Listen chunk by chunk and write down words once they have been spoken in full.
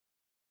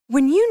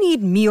When you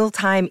need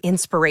mealtime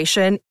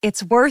inspiration,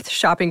 it's worth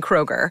shopping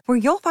Kroger, where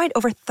you'll find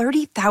over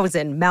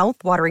 30,000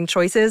 mouth-watering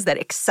choices that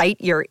excite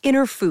your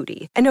inner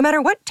foodie. And no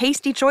matter what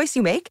tasty choice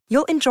you make,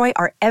 you'll enjoy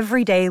our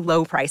everyday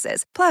low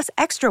prices, plus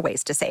extra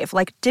ways to save,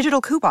 like digital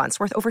coupons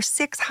worth over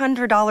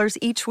 $600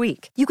 each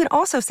week. You can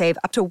also save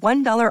up to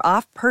 $1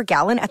 off per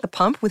gallon at the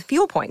pump with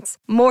fuel points.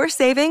 More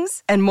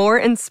savings and more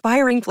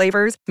inspiring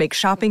flavors make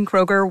shopping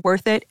Kroger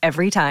worth it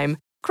every time.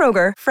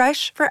 Kroger,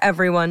 fresh for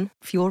everyone.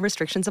 Fuel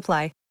restrictions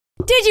apply.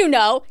 Did you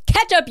know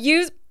ketchup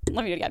used...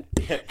 Let me do it again.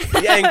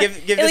 Yeah, and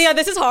give Ilya,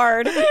 this is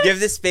hard. Give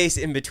the space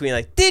in between.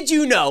 Like, did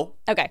you know?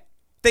 Okay.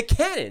 The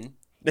canon.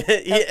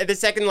 The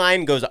second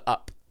line goes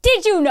up.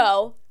 Did you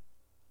know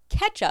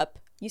ketchup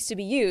used to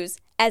be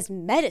used as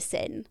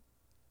medicine?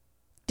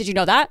 Did you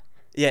know that?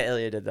 Yeah,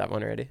 Ilya did that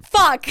one already.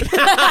 Fuck.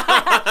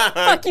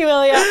 Fuck you,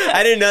 Ilya.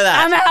 I didn't know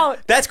that. I'm out.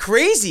 That's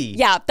crazy.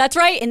 Yeah, that's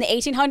right. In the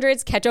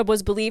 1800s, ketchup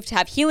was believed to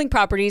have healing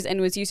properties and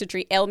was used to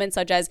treat ailments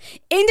such as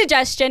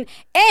indigestion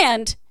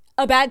and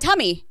a bad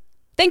tummy.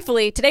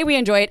 Thankfully, today we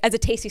enjoy it as a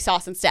tasty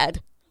sauce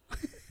instead.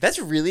 That's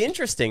really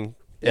interesting,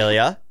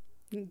 Ilya.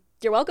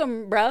 You're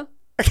welcome, bro.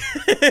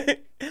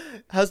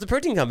 How's the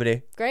protein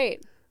company?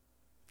 Great.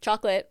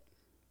 Chocolate.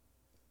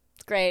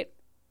 It's great.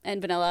 And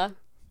vanilla.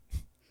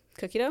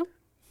 Cookie dough?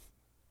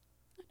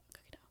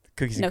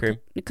 Cookies and cream.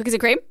 Cookies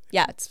and cream?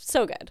 Yeah, it's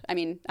so good. I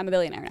mean, I'm a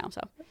billionaire now,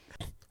 so.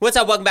 What's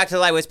up? Welcome back to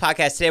the Lightweights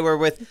Podcast. Today we're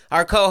with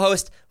our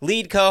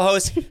lead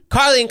co-host,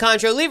 Carly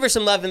Incontro. Leave her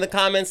some love in the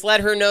comments.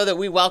 Let her know that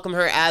we welcome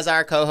her as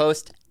our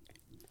co-host.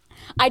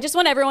 I just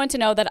want everyone to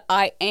know that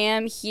I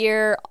am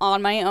here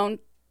on my own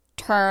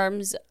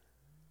terms.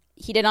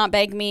 He did not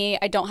beg me.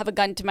 I don't have a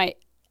gun to my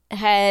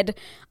head.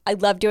 I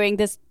love doing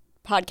this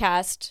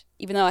podcast,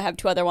 even though I have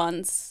two other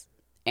ones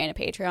and a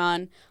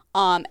Patreon.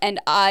 And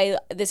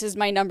this is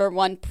my number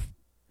one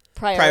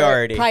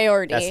priority.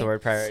 That's the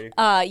word, priority.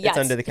 Yeah, it's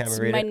under the camera.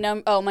 Read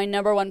it. My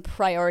number one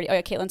priority. Oh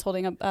yeah, Caitlin's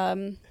holding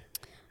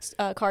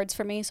up cards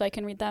for me so I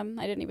can read them.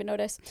 I didn't even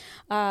notice.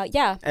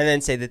 Yeah. And then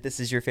say that this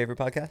is your favorite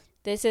podcast.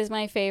 This is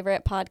my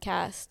favorite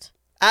podcast.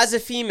 As a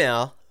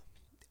female,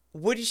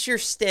 what is your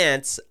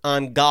stance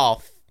on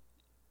golf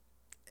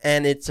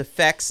and its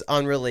effects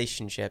on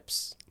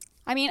relationships?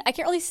 I mean, I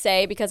can't really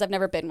say because I've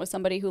never been with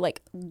somebody who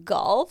like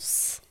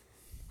golfs.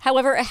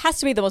 However, it has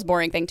to be the most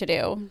boring thing to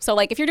do. So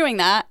like if you're doing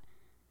that,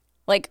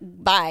 like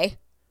bye.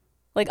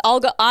 Like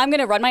I'm going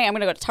to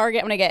go to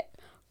Target. I'm going to get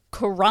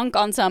crunk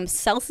on some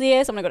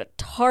Celsius. I'm going to go to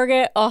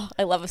Target. Oh,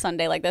 I love a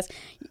Sunday like this.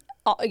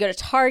 You go to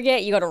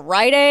Target, you go to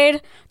Rite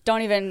Aid.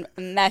 Don't even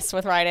mess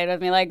with Rite Aid with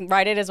me. Like,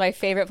 Rite Aid is my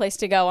favorite place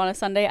to go on a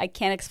Sunday. I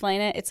can't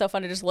explain it. It's so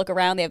fun to just look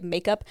around. They have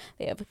makeup.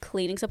 They have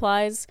cleaning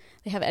supplies.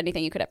 They have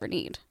anything you could ever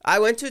need. I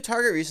went to a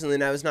Target recently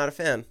and I was not a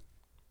fan.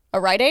 A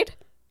Rite Aid?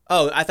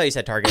 Oh, I thought you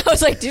said Target. I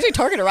was like, did you say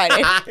Target or Rite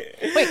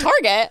Aid? Wait,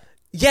 Target?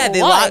 Yeah,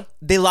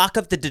 they lock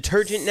up the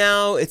detergent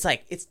now. It's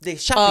like, the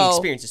shopping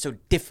experience is so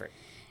different.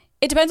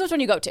 It depends which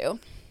one you go to.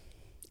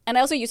 And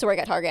I also used to work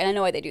at Target, and I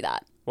know why they do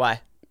that.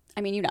 Why?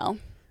 I mean, you know.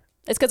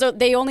 It's because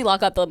they only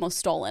lock up the most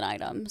stolen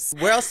items.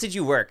 Where else did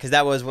you work? Because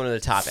that was one of the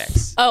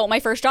topics. Oh,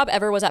 my first job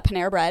ever was at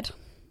Panera Bread.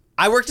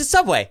 I worked at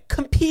Subway.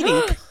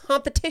 Competition.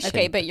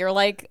 Okay, but you're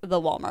like the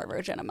Walmart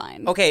version of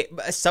mine. Okay,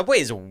 Subway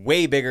is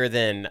way bigger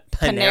than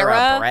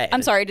Panera Bread.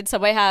 I'm sorry, did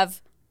Subway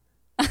have...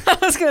 I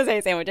was going to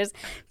say sandwiches.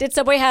 Did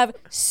Subway have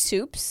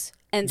soups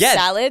and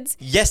salads?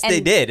 Yes,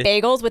 they did.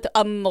 Bagels with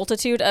a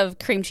multitude of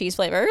cream cheese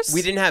flavors?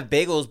 We didn't have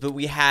bagels, but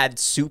we had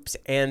soups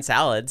and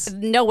salads.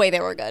 No way they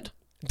were good.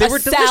 They were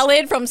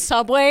salad from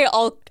Subway,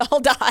 I'll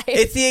die.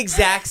 It's the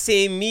exact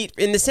same meat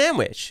in the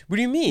sandwich. What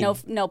do you mean?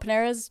 No,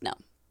 Panera's, no.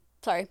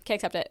 Sorry, can't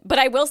accept it. But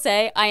I will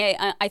say,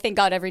 I thank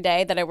God every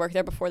day that I worked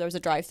there before there was a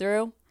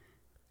drive-thru.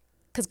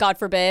 Because God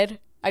forbid,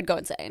 I'd go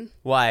insane.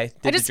 Why?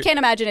 I just can't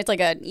imagine it's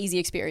like an easy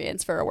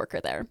experience for a worker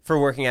there. For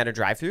working at a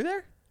drive-thru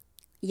there?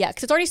 Yeah,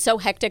 because it's already so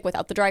hectic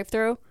without the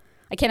drive-thru.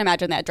 I can't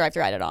imagine that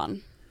drive-thru added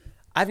on.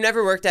 I've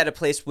never worked at a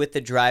place with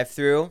the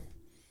drive-thru.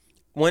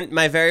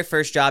 My very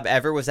first job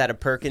ever was at a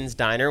Perkins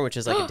diner, which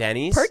is like a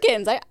Denny's.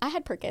 Perkins. I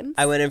had Perkins.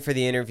 I went in for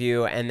the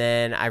interview, and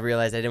then I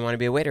realized I didn't want to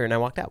be a waiter, and I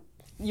walked out.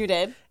 You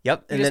did?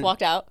 Yep. You just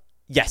walked out?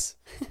 Yes.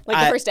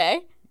 Like the first day?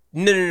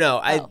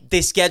 No.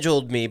 They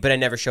scheduled me, but I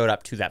never showed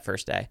up to that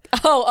first day.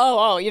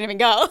 Oh, you didn't even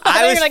go.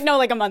 You're like, no,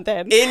 like a month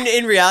in.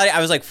 In reality, I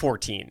was like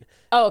 14.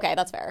 Oh, okay,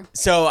 that's fair.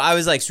 So I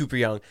was like super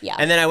young. Yeah.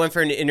 And then I went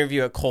for an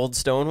interview at Cold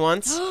Stone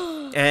once.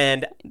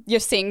 And you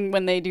sing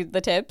when they do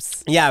the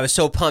tips? Yeah, I was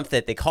so pumped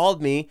that they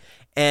called me.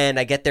 And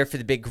I get there for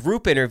the big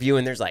group interview,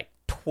 and there's like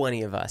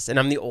 20 of us. And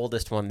I'm the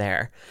oldest one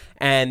there.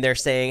 And they're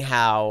saying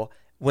how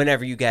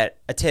whenever you get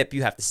a tip,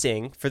 you have to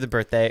sing for the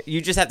birthday.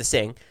 You just have to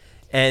sing.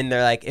 And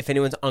they're like, if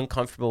anyone's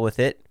uncomfortable with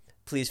it,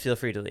 please feel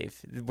free to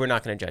leave. We're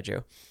not going to judge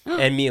you.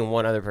 And me and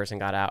one other person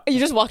got out. You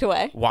just walked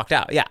away? Walked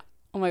out, yeah.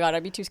 Oh my God,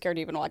 I'd be too scared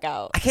to even walk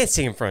out. I can't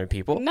sing in front of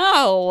people.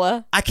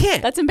 No. I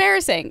can't. That's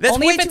embarrassing.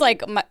 Only if it's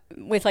like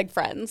with like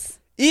friends.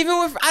 Even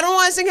with, I don't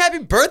want to sing happy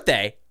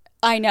birthday.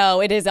 I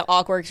know, it is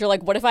awkward. 'Cause you're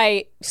like, what if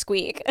I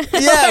squeak?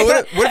 Yeah,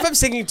 what if I'm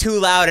singing too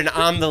loud and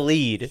I'm the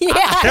lead? Yeah,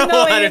 I don't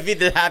no, want to be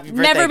the happy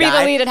birthday Never be guy.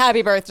 the lead at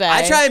happy birthday.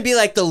 I try and be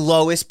like the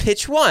lowest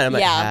pitch one. I'm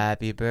like, Yeah.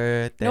 happy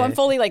birthday. No, I'm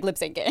fully like lip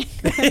syncing.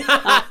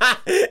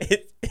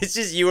 It's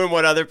just you and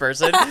one other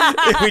person.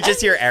 We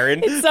just hear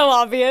Erin. It's so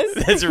obvious.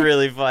 That's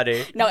really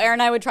funny. No, Aaron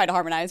and I would try to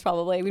harmonize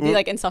probably. We'd be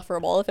like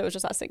insufferable if it was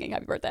just us singing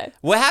happy birthday.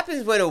 What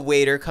happens when a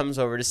waiter comes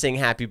over to sing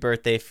happy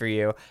birthday for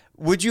you?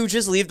 Would you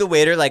just leave the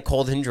waiter like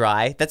cold and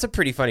dry? That's a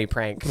pretty funny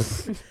prank.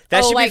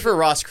 That should be for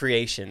Ross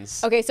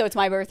Creations. Okay, so it's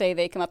my birthday.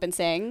 They come up and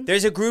sing.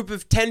 There's a group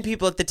of 10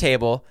 people at the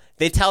table.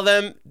 They tell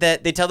the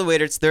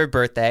waiter it's their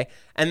birthday,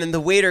 and then the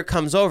waiter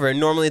comes over, and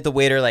normally the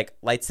waiter like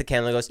lights the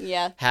candle and goes,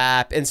 Yeah.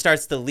 Hap, and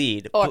starts the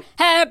lead. Or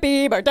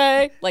happy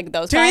birthday, like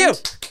those To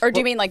kinds. you. Or do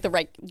you mean like the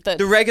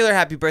regular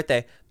happy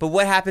birthday. But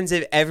what happens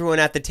if everyone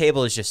at the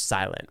table is just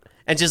silent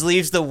and just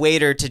leaves the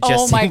waiter to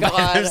just sing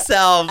by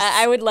themselves?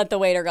 I would let the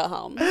waiter go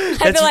home.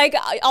 I'd be like,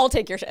 I'll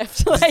take your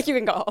shift. Like, you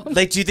can go home.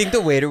 Like, do you think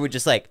the waiter would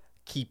just like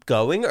keep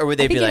going, or would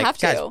they think be you'd like, have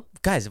to.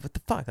 guys, what the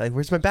fuck? Like,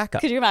 where's my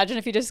backup? Could you imagine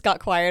if you just got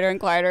quieter and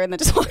quieter and then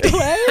just walked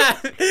away?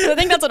 I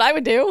think that's what I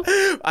would do.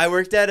 I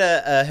worked at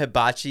a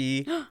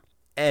hibachi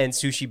and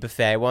sushi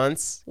buffet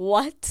once.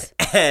 What?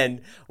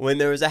 And when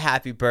there was a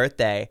happy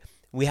birthday,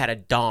 we had a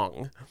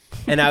dong.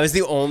 And I was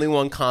the only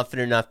one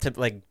confident enough to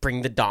like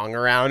bring the dong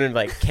around and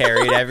like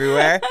carry it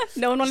everywhere.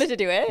 No one wanted to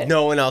do it?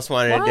 No one else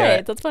wanted to do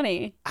it. That's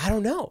funny. I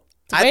don't know.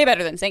 It's way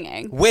better than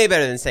singing. Way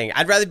better than singing.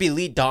 I'd rather be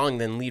lead dong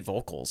than lead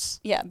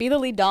vocals. Yeah, be the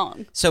lead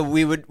dong. So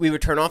we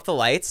would turn off the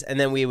lights, and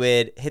then we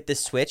would hit the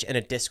switch, and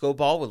a disco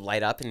ball would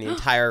light up in the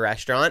entire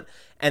restaurant,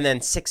 and then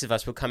 6 of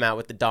us would come out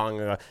with the dong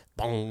and go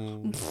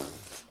bong,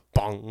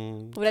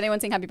 bong. Would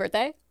anyone sing happy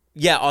birthday?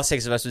 Yeah, all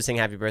 6 of us would sing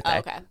happy birthday. Oh,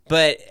 okay.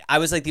 But I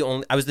was like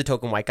I was the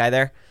token white guy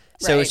there.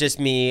 So it was just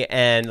me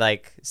and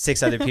like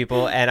 6 other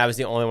people, and I was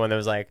the only one that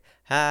was like,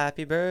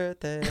 happy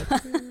birthday.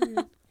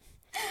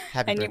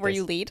 Happy birthday. Were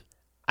you lead?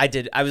 I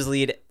did. I was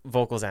lead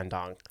vocals and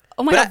dong.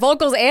 Oh my God,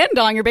 vocals and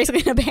dong. You're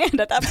basically in a band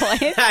at that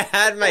point. I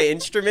had my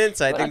instruments.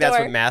 So I think that's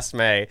what masked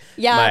my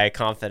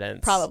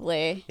confidence.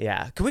 Probably.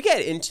 Yeah. Can we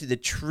get into the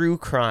true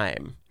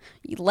crime?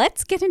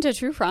 Let's get into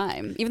true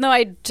crime. Even though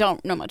I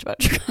don't know much about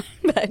true crime.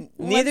 But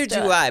Neither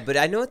do I, but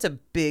I know it's a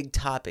big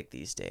topic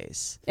these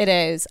days. It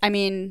is. I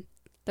mean,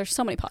 there's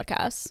so many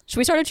podcasts. Should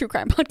we start a true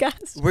crime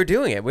podcast? We're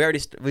doing it.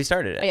 We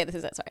started it. Oh yeah, this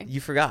is it. Sorry.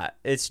 You forgot.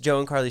 It's Joe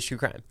and Carly's True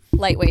Crime.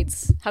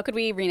 Lightweights. How could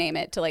we rename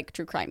it to like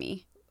true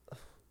crimey?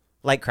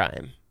 Light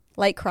crime.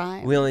 Light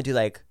crime. We only do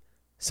like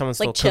someone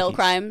stole like chill cookies.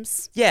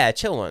 crimes. Yeah,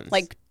 chill ones.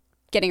 Like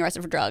getting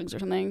arrested for drugs or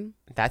something.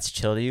 That's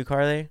chill to you,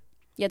 Carly?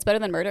 Yeah, it's better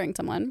than murdering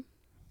someone.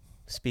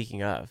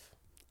 Speaking of.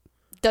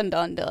 Dun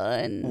dun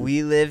dun.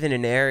 We live in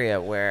an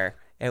area where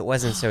it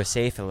wasn't so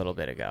safe a little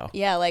bit ago.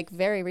 Yeah, like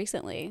very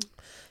recently.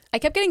 I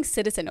kept getting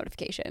citizen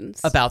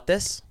notifications. About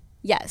this?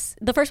 Yes.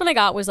 The first one I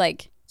got was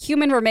like,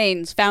 human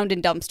remains found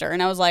in dumpster.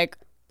 And I was like,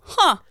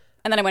 huh.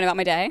 And then I went about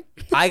my day.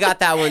 I got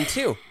that one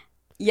too.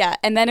 Yeah.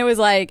 And then it was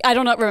like, I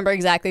don't remember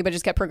exactly, but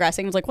just kept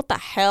progressing. It was like, what the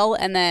hell?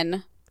 And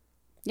then,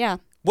 yeah.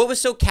 What was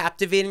so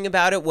captivating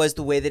about it was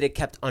the way that it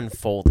kept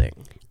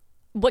unfolding.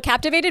 What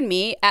captivated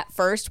me at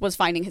first was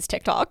finding his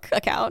TikTok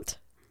account.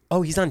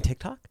 Oh, he's on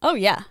TikTok? Oh,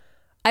 yeah.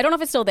 I don't know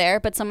if it's still there,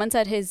 but someone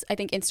said I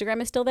think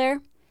Instagram is still there.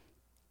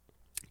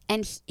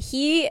 And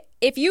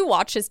if you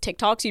watch his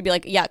TikToks, you'd be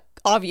like, yeah,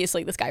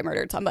 obviously this guy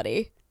murdered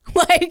somebody.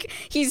 Like,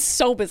 he's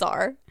so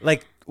bizarre.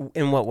 Like,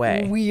 in what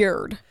way?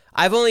 Weird.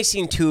 I've only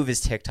seen 2 of his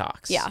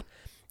TikToks. Yeah.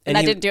 And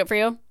that didn't do it for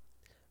you?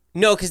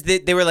 No, because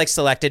they were like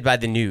selected by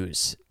the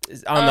news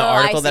on the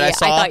article that I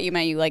saw. I thought you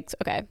meant you liked,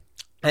 okay.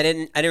 I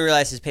didn't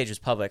realize his page was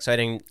public, so I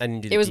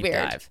didn't do the It was deep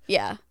weird. dive.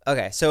 Yeah.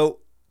 Okay, so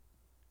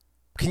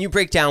can you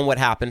break down what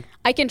happened?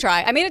 I can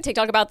try. I made a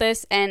TikTok about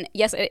this, and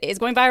yes, it is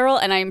going viral,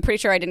 and I'm pretty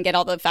sure I didn't get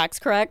all the facts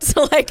correct.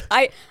 So, like,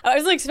 I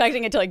was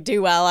expecting it to, like,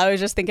 do well. I was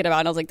just thinking about it,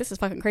 and I was like, this is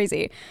fucking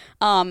crazy.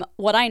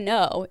 What I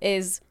know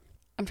is,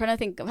 I'm trying to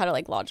think of how to,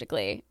 like,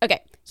 logically.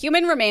 Okay,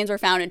 human remains were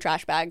found in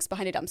trash bags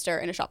behind a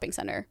dumpster in a shopping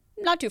center.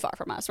 Not too far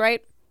from us,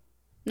 right?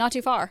 Not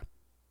too far.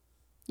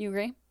 You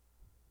agree?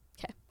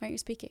 Okay, why aren't you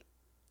speaking?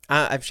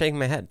 I'm shaking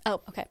my head.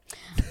 Oh, okay.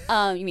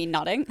 You mean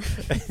nodding?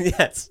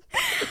 Yes.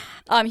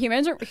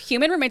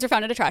 Human remains were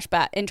found in trash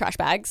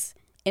bags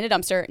in a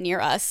dumpster near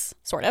us,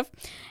 sort of.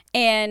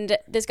 And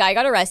this guy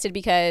got arrested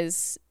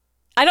because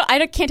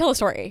I can't tell a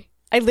story.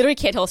 I literally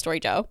can't tell a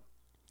story, Joe.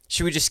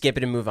 Should we just skip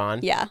it and move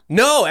on? Yeah.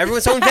 No,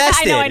 everyone's so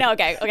invested. I know.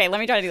 Okay, let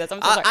me try to do this.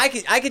 I'm so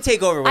sorry. I could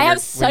take over. I have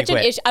such an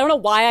issue. I don't know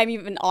why I'm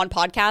even on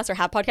podcasts or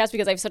have podcasts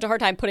because I have such a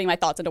hard time putting my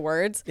thoughts into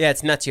words. Yeah,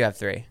 it's nuts. You have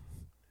 3.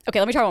 Okay,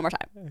 let me try one more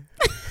time.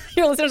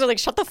 Your listeners are like,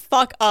 shut the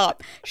fuck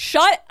up.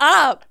 Shut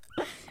up.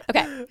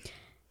 Okay.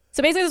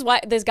 So basically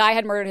this guy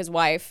had murdered his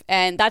wife,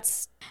 and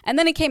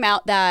then it came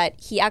out that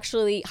he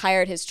actually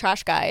hired his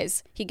trash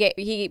guys.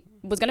 He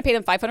was going to pay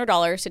them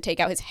 $500 to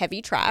take out his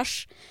heavy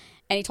trash,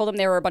 and he told them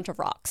there were a bunch of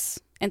rocks.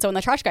 And so when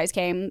the trash guys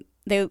came,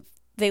 they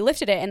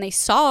lifted it and they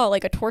saw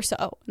like a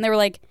torso, and they were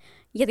like,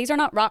 yeah, these are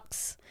not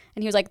rocks.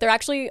 And he was like, they're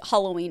actually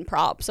Halloween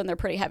props and they're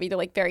pretty heavy. They're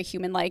like very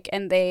human-like.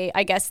 And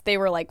I guess they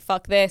were like,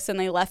 fuck this. And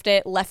they left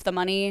the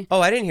money.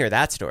 Oh, I didn't hear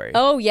that story.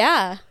 Oh,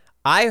 yeah.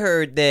 I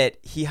heard that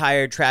he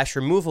hired trash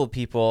removal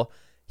people.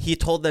 He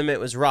told them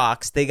it was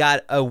rocks. They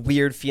got a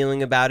weird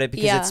feeling about it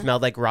because it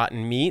smelled like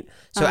rotten meat.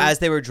 So as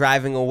they were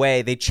driving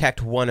away, they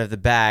checked one of the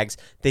bags.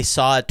 They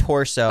saw a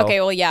torso.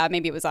 Okay, well, yeah,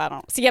 maybe it was, I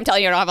don't see, I'm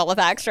telling you, I don't have all the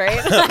facts right.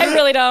 I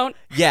really don't.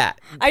 Yeah.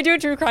 I do a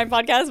true crime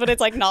podcast, but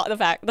it's like not the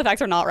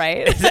facts are not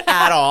right.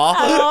 At all.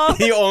 At all.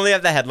 You only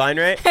have the headline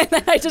right. And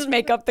then I just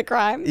make up the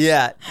crime.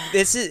 Yeah.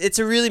 It's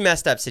a really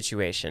messed up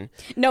situation.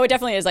 No, it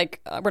definitely is. Like,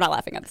 we're not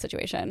laughing at the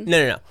situation.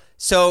 No.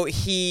 So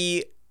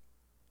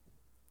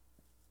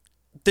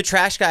the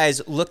trash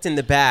guys looked in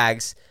the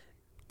bags,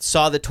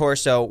 saw the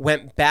torso,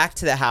 went back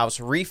to the house,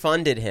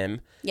 refunded him,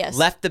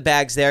 left the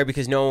bags there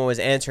because no one was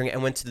answering,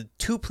 and went to the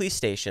 2 police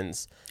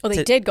stations. Oh,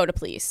 they did go to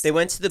police. They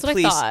went to the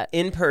police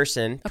in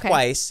person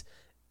twice,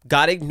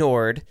 got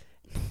ignored,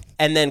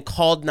 and then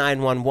called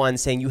 911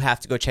 saying, you have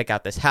to go check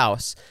out this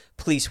house.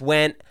 Police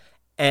went,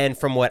 and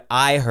from what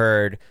I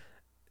heard,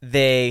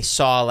 they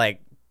saw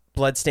like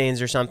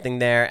bloodstains or something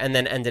there, and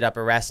then ended up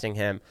arresting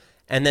him.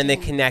 And then they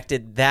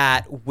connected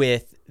that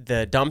with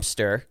the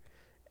dumpster.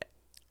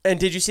 And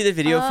did you see the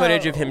video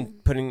footage of him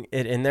putting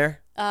it in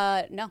there?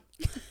 No.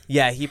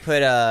 Yeah, he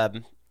put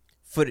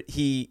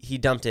he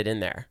dumped it in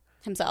there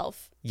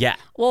himself. Yeah.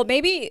 Well,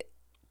 maybe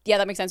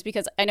that makes sense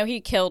because I know he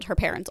killed her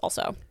parents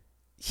also.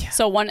 Yeah.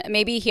 So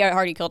maybe he had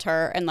already killed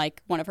her and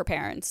like one of her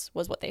parents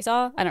was what they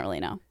saw. I don't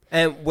really know.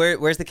 And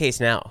where's the case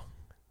now?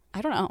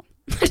 I don't know.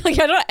 Like,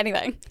 I don't know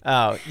anything.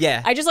 Oh,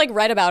 yeah. I just like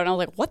read about it and I was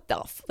like, what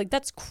the like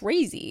that's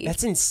crazy.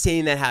 That's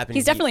insane that happened.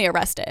 He's definitely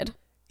arrested.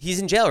 He's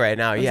in jail right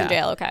now, He's in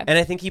jail, okay. And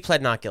I think he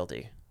pled not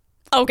guilty.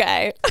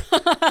 Okay.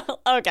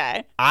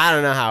 Okay. I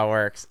don't know how it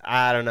works.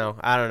 I don't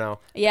know.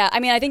 Yeah, I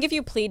mean, I think if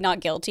you plead not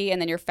guilty and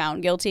then you're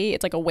found guilty,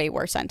 it's like a way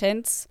worse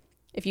sentence.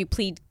 If you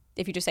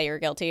just say you're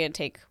guilty and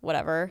take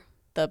whatever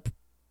the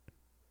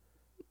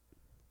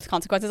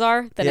consequences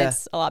are, then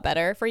it's a lot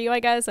better for you, I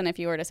guess, than if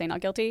you were to say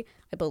not guilty,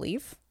 I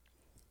believe.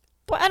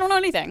 But I don't know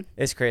anything.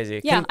 It's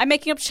crazy. Yeah, I'm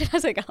making up shit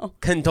as I go.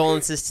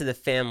 Condolences to the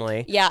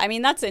family. Yeah, I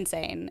mean, that's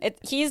insane.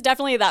 He's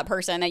definitely that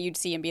person that you'd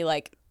see and be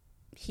like,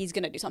 he's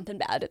going to do something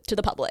bad to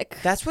the public.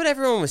 That's what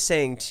everyone was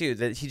saying, too,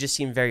 that he just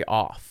seemed very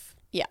off.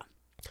 Yeah.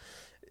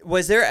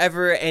 Was there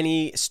ever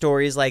any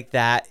stories like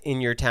that in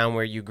your town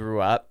where you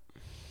grew up?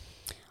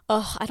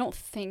 Oh, I don't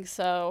think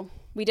so.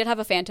 We did have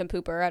a phantom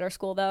pooper at our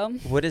school, though.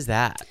 What is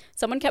that?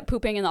 Someone kept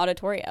pooping in the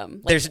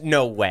auditorium. Like, there's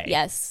no way.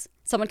 Yes.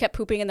 Someone kept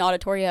pooping in the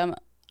auditorium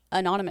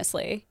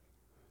anonymously.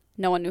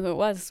 No one knew who it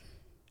was.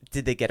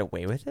 Did they get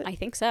away with it? I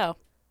think so.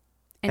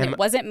 And it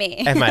wasn't me.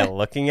 Am I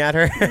looking at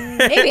her?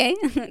 Maybe.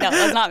 No,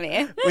 that's not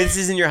me. Wait, this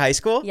is in your high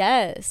school?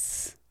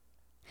 Yes.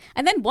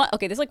 And then what?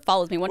 Okay, this like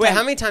follows me. Wait,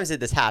 how many times did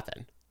this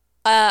happen?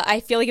 I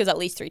feel like it was at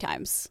least 3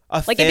 times.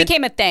 It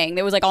became a thing.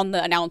 There was like on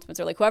the announcements,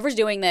 they're like, whoever's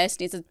doing this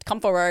needs to come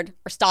forward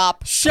or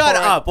stop. Shut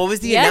up. What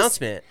was the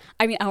announcement?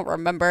 I mean, I don't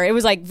remember. It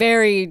was like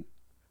very,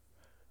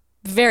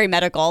 very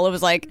medical. It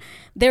was like,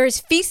 there is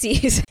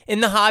feces.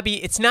 In the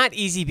hobby, it's not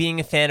easy being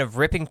a fan of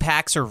ripping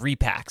packs or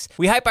repacks.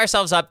 We hype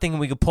ourselves up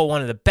thinking we could pull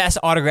one of the best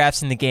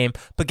autographs in the game,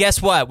 but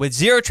guess what? With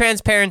zero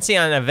transparency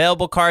on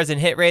available cards and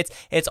hit rates,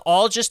 it's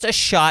all just a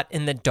shot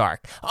in the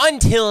dark.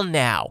 Until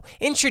now.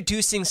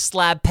 Introducing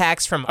slab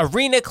packs from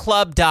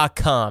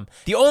arenaclub.com,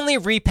 the only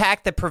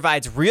repack that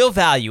provides real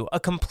value, a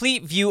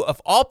complete view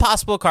of all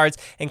possible cards,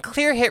 and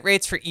clear hit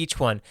rates for each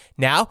one.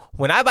 Now,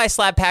 when I buy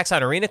slab packs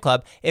on Arena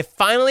Club, it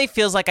finally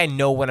feels like I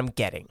know what I'm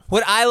getting.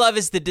 What I love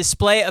is the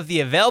display of the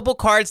available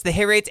cards, the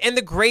hit rates, and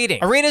the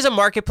grading. Arena is a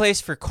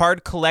marketplace for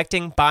card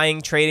collecting,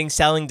 buying, trading,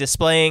 selling,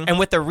 displaying, and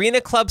with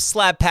Arena Club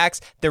slab packs,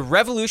 they're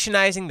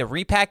revolutionizing the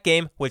repack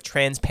game with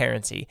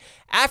transparency.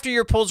 After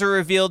your pulls are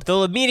revealed,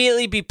 they'll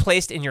immediately be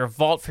placed in your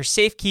vault for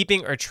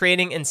safekeeping or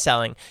trading and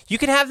selling. You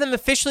can have them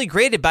officially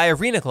graded by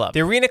Arena Club.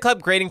 The Arena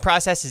Club grading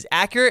process is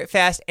accurate,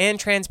 fast, and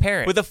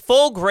transparent, with a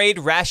full grade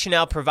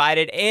rationale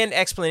provided and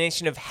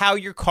explanation of how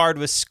your card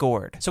was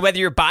scored. So whether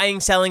you're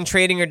buying, selling,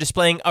 trading, or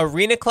displaying,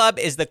 Arena Club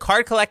is the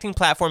card collecting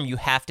platform you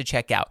have to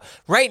check out.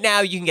 Right now,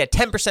 you can get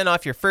 10%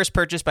 off your first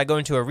purchase by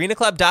going to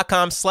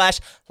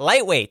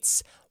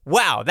arenaclub.com/lightweights.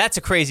 Wow, that's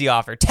a crazy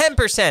offer.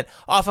 10%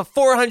 off a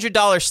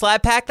 $400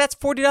 slab pack. That's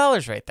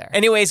 $40 right there.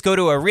 Anyways, go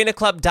to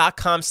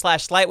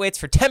arenaclub.com/lightweights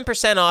for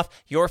 10% off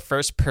your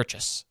first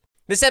purchase.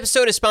 This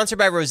episode is sponsored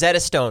by Rosetta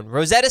Stone.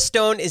 Rosetta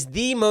Stone is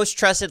the most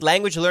trusted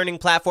language learning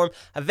platform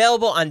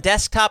available on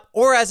desktop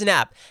or as an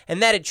app,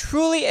 and that it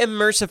truly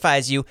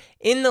immersifies you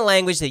in the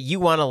language that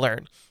you want to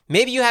learn.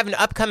 Maybe you have an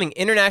upcoming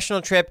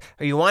international trip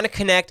or you want to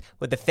connect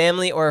with a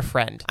family or a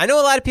friend. I know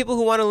a lot of people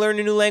who want to learn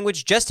a new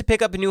language just to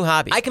pick up a new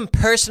hobby. I can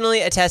personally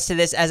attest to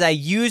this as I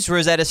used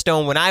Rosetta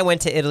Stone when I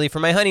went to Italy for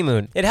my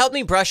honeymoon. It helped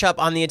me brush up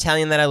on the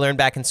Italian that I learned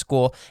back in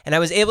school, and I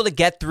was able to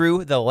get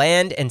through the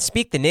land and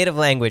speak the native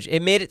language.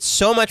 It made it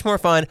so much more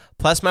fun,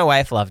 plus my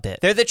wife loved it.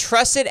 They're the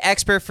trusted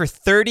expert for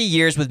 30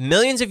 years with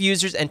millions of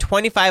users and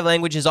 25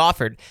 languages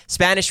offered.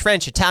 Spanish,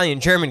 French, Italian,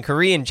 German,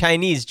 Korean,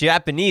 Chinese,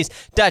 Japanese,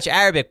 Dutch,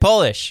 Arabic,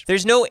 Polish.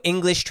 There's no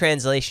English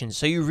translation,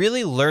 so you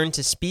really learn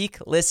to speak,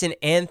 listen,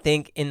 and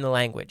think in the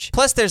language.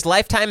 Plus, there's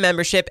lifetime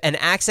membership and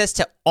access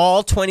to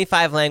all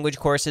 25 language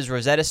courses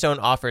Rosetta Stone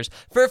offers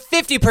for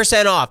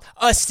 50% off.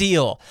 A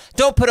steal.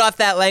 Don't put off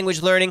that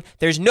language learning.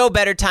 There's no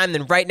better time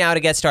than right now to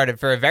get started.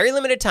 For a very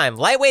limited time,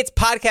 Lightweight's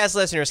podcast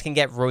listeners can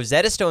get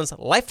Rosetta Stone's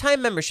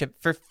lifetime membership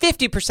for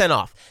 50%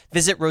 off.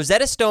 Visit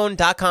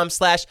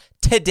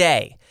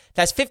rosettastone.com/today.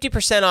 That's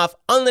 50% off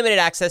unlimited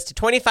access to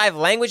 25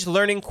 language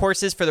learning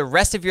courses for the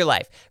rest of your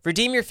life.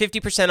 Redeem your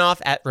 50%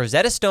 off at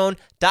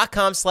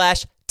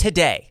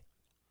rosettastone.com/today.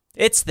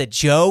 It's the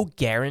Joe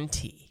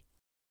guarantee.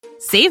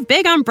 Save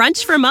big on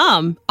brunch for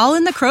mom, all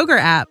in the Kroger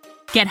app.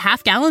 Get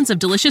half gallons of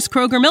delicious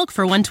Kroger milk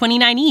for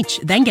 $1.29 each.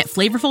 Then get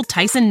flavorful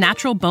Tyson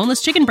natural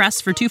boneless chicken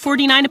breasts for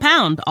 $2.49 a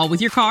pound, all with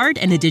your card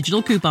and a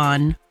digital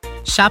coupon.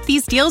 Shop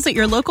these deals at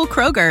your local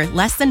Kroger,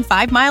 less than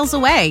 5 miles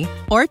away.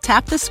 Or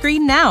tap the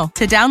screen now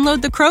to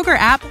download the Kroger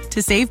app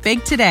to save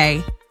big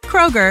today.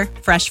 Kroger,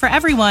 fresh for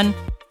everyone.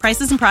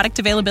 Prices and product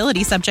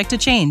availability subject to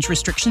change.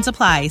 Restrictions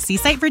apply. See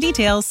site for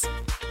details.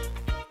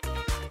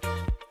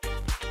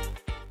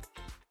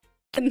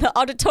 In the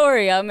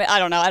auditorium, I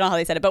don't know how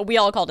they said it, but we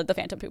all called it the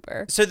Phantom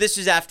Pooper. So this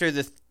was after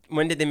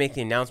when did they make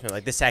the announcement?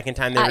 Like the second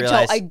time they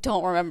realized? I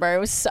don't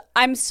remember.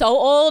 I'm so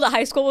old.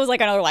 High school was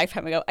like another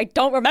lifetime ago. I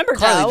don't remember,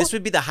 Carly, Joe. this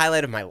would be the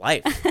highlight of my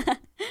life.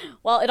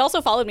 Well, it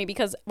also followed me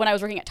because when I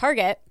was working at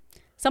Target,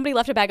 somebody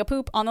left a bag of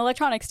poop on the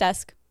electronics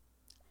desk.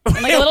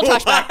 In like a little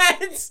trash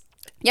bag.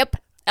 Yep.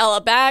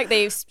 A bag.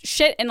 They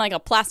shit in like a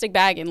plastic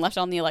bag and left it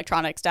on the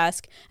electronics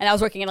desk. And I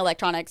was working in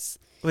electronics.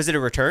 Was it a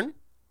return?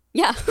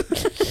 Yeah.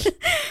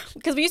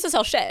 Because we used to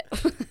sell shit.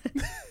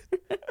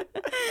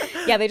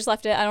 Yeah, they just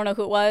left it. I don't know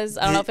who it was.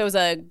 I don't know if it was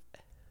an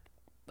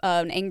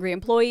angry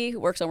employee who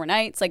works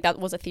overnights. Like that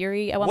was a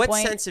theory at one point.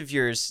 What sense of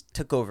yours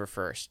took over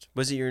first?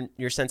 Was it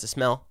your sense of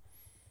smell?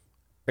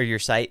 Or your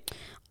sight?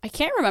 I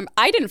can't remember.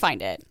 I didn't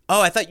find it.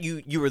 Oh, I thought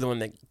you were the one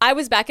that... I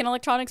was back in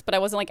electronics, but I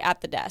wasn't like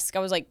at the desk. I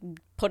was like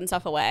putting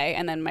stuff away,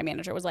 and then my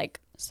manager was like,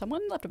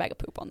 someone left a bag of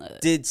poop on the...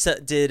 Did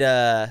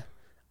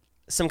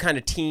some kind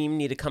of team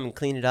need to come and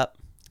clean it up?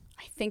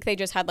 I think they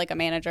just had like a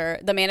manager.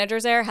 The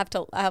managers there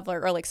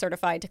are like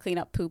certified to clean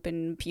up poop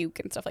and puke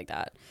and stuff like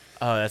that.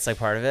 Oh, that's like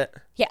part of it?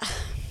 Yeah.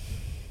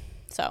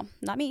 So,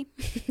 not me.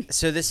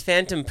 So this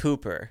Phantom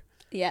Pooper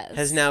yes.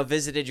 has now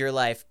visited your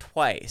life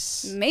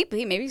twice.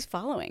 Maybe he's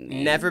following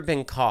me. Never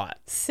been caught.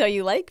 So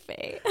you like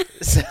me.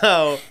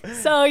 So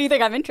you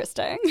think I'm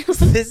interesting.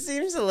 This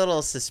seems a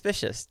little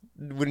suspicious,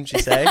 wouldn't you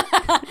say?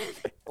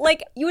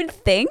 Like, you would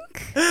think,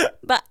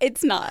 but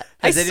it's not.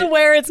 I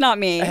swear it's not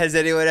me. Has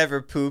anyone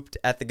ever pooped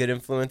at the Good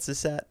Influences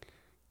set?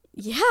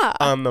 Yeah.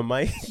 On the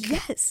mic?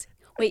 Yes.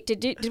 Wait,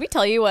 did we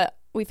tell you what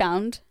we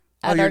found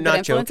at our Good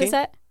Influences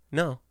set?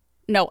 No.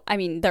 No, I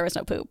mean, there was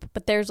no poop,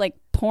 but there's like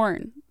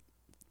porn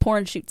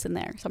shoots in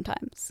there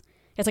sometimes.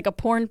 It's like a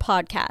porn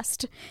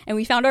podcast. And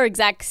we found our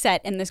exact set,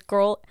 and this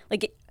girl,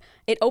 like,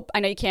 I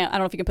know you can't, I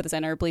don't know if you can put this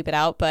in or bleep it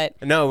out, but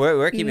no,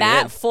 we're keeping it in.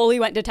 Matt fully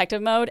went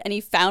detective mode, and he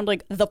found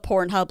like the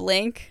Pornhub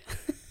link.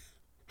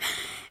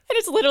 And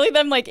it's literally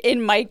them like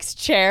in Mike's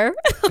chair,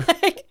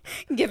 like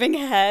giving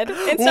head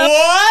and stuff.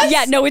 What?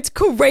 Yeah, no, it's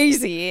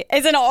crazy.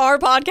 It's in our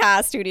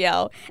podcast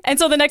studio. And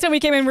so the next time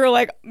we came in, we were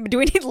like, do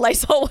we need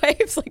Lysol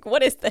wipes? Like,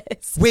 what is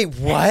this? Wait,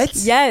 what?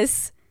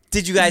 Yes.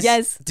 Did you guys?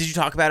 Yes. Did you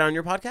talk about it on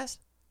your podcast?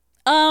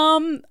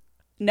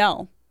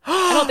 No.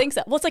 I don't think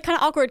so. Well, it's like kind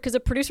of awkward because the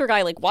producer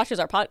guy like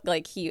watches our pod,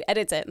 like he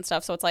edits it and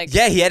stuff. So it's like,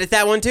 yeah, he edits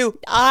that one too.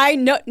 I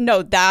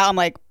know that. I'm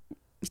like,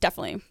 he's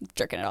definitely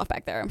jerking it off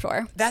back there, I'm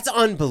sure. That's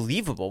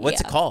unbelievable.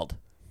 What's it called?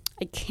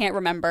 I can't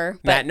remember.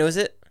 Matt knows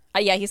it?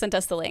 Yeah, he sent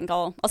us the link.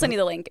 I'll send you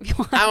the link if you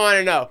want. I want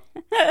to know.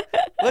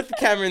 Look the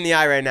camera in the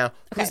eye right now.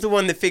 Okay. Who's the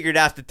one that figured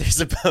out that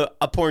there's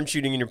a porn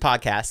shooting in your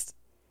podcast?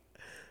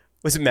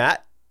 Was it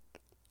Matt?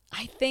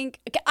 I think.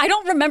 I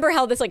don't remember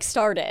how this like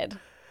started.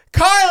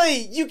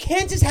 Carly, you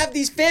can't just have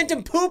these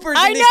phantom poopers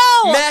and these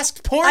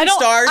masked porn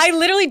stars. I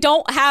literally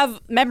don't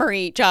have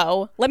memory,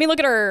 Joe. Let me look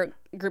at our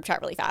group chat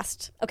really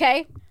fast,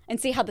 okay? And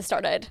see how this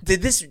started.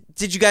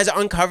 Did you guys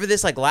uncover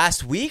this like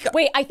last week?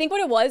 Wait, I think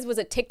what it was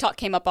a TikTok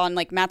came up on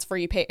like Matt's For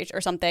You page or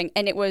something,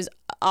 and it was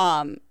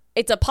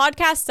it's a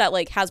podcast that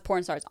like has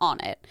porn stars on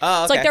it.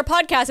 Oh, okay. So like their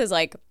podcast is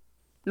like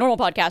normal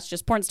podcast,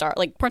 just porn stars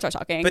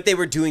talking. But they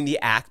were doing the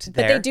act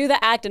there. But they do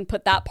the act and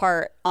put that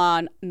part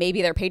on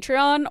maybe their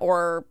Patreon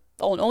or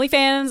on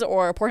OnlyFans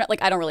or porn.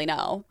 Like, I don't really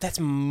know. That's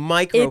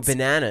micro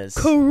bananas.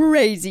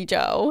 Crazy,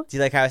 Joe. Do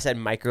you like how I said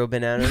micro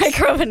bananas?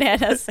 Micro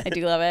bananas. I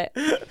do love it.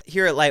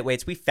 Here at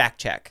Lightweights, we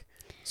fact check.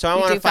 So I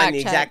want to find the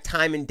fact check. exact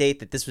time and date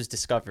that this was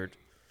discovered.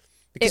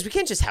 Because we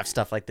can't just have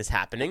stuff like this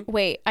happening.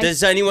 Wait.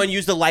 Does anyone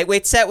use the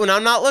lightweight set when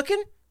I'm not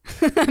looking?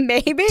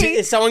 Maybe.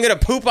 Is someone going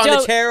to poop on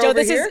the chair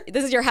over here?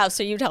 This is your house,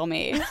 so you tell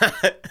me. I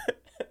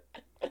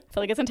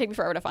feel like it's going to take me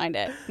forever to find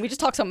it. We just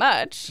talk so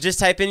much. Just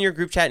type in your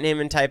group chat name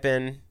and type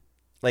in,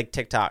 like,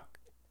 TikTok.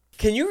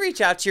 Can you reach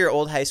out to your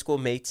old high school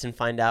mates and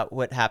find out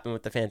what happened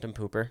with the Phantom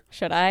Pooper?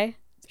 Should I?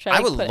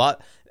 I would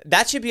love...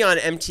 That should be on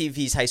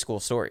MTV's High School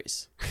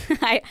Stories.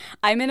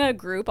 I'm in a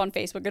group on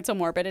Facebook. It's so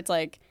morbid. It's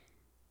like...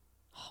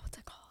 Oh, what's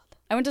it called?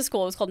 I went to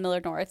school. It was called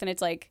Millard North, and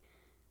it's like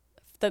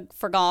the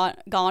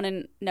gone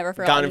and never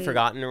forgotten. Gone and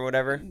forgotten or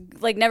whatever?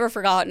 Like never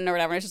forgotten or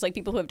whatever. It's just like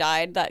people who have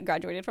died that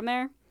graduated from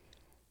there.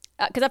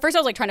 Because at first I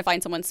was like trying to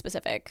find someone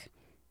specific.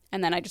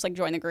 And then I just like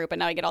joined the group, and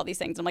now I get all these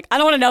things. I'm like, I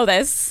don't want to know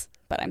this,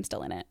 but I'm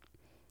still in it.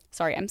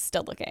 Sorry, I'm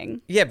still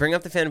looking. Yeah, bring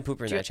up the Phantom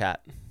Pooper in that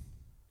chat.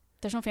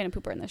 There's no Phantom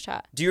Pooper in this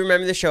chat. Do you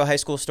remember the show High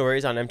School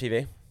Stories on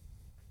MTV?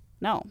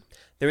 No.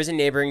 There was a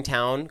neighboring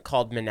town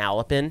called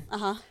Manalapan.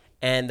 Uh-huh.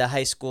 And the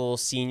high school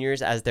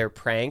seniors, as their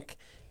prank,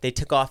 they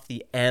took off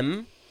the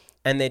M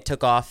and they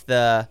took off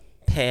the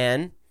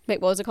pan. Wait,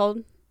 what was it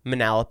called?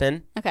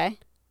 Manalapan. Okay.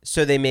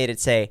 So they made it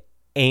say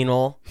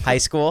Anal High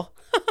School.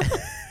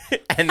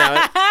 And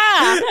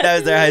that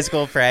was their high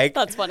school prank.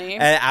 That's funny.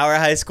 And our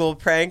high school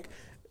prank,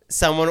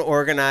 someone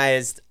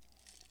organized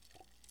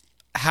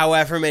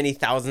however many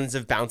thousands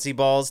of bouncy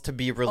balls to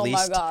be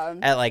released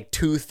at like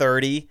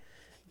 2:30.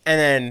 And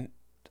then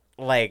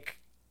like...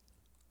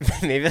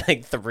 maybe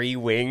like 3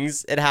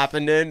 wings it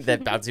happened in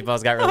that bouncy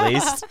balls got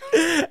released.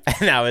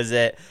 And that was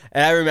it.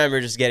 And I remember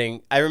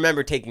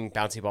taking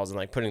bouncy balls and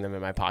like putting them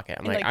in my pocket.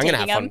 I'm like I'm going to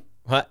have fun.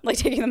 What? Like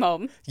taking them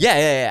home.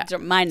 Yeah. They're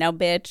mine now,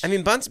 bitch. I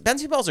mean,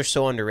 bouncy balls are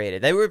so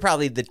underrated. They were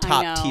probably the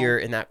top tier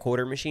in that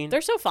quarter machine.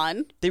 They're so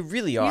fun. They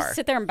really You are. just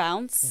sit there and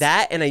bounce.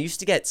 That, and I used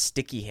to get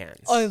sticky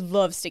hands. Oh, I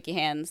love sticky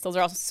hands. Those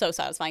are also so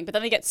satisfying, but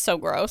then they get so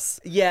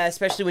gross. Yeah,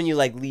 especially when you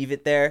like leave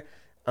it there.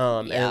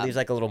 And it leaves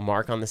like a little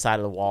mark on the side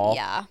of the wall.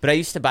 Yeah. But I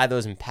used to buy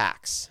those in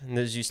packs, and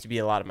those used to be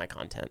a lot of my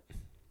content.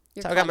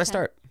 That's how I got my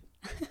start.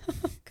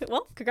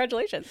 Well,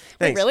 congratulations. Thanks.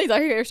 Wait, really? Is that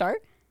how you got your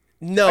start?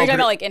 No. Or are you talking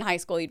about like in high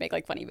school you'd make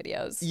like funny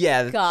videos?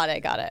 Yeah. Got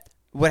it.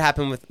 What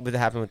happened with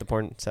the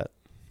porn set?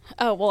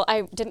 Oh, well,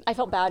 I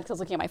felt bad because I was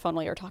looking at my phone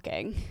while you were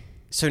talking.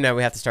 So now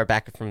we have to start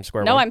back from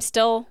square one? No, I'm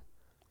still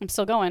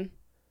going.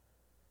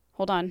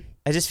 Hold on.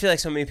 I just feel like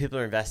so many people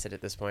are invested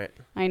at this point.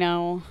 I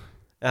know.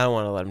 I don't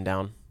want to let them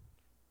down.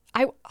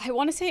 I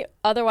want to say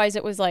otherwise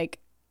it was like,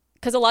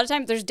 because a lot of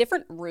times there's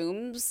different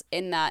rooms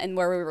in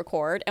where we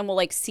record, and we'll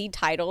like see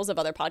titles of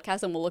other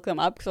podcasts and we'll look them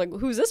up. Cause like,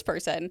 who's this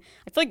person?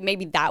 I feel like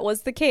maybe that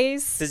was the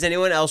case. Does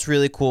anyone else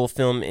really cool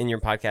film in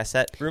your podcast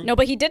set room? No,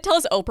 but he did tell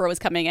us Oprah was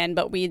coming in,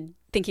 but we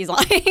think he's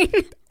lying.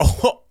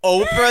 Oh,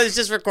 Oprah is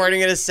just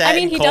recording at a set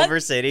in Culver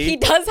City? He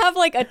does have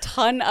like a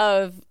ton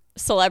of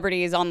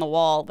celebrities on the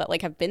wall that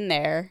like have been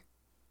there.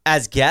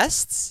 As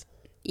guests?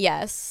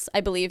 Yes,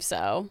 I believe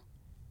so.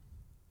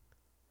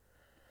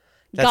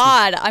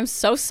 God, I'm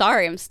so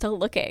sorry. I'm still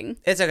looking.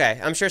 It's okay.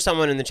 I'm sure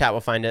someone in the chat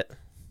will find it.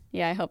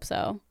 Yeah, I hope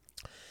so.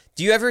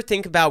 Do you ever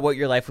think about what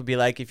your life would be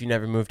like if you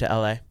never moved to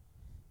LA?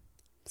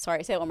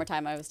 Sorry, say it one more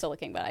time. I was still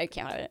looking, but I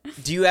can't have it.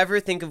 Do you ever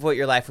think of what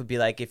your life would be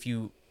like if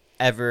you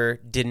ever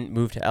didn't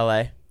move to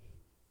LA?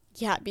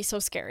 Yeah, it'd be so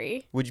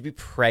scary. Would you be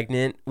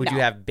pregnant? Would No.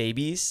 you have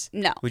babies?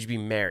 No. Would you be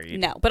married?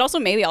 No, but also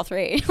maybe all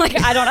 3. Like,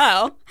 I don't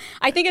know.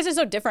 I think it's just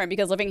so different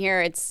because living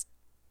here, it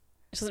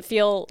doesn't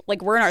feel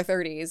like we're in our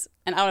 30s.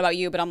 And I don't know about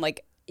you, but I'm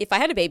like, if I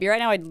had a baby right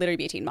now, I'd literally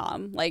be a teen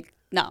mom. Like,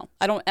 no,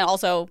 I don't. And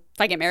also, if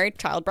I get married,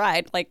 child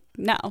bride, like,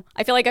 no.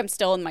 I feel like I'm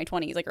still in my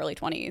 20s, like early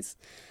 20s.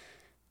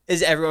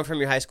 Is everyone from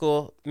your high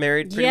school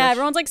married? Yeah, much?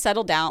 everyone's like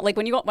settled down. Like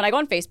when I go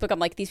on Facebook, I'm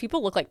like, these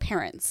people look like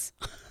parents.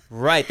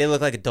 Right, they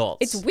look like adults.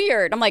 It's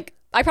weird. I'm like,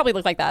 I probably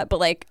look like that, but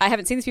like, I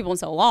haven't seen these people in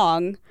so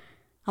long.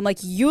 I'm like,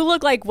 you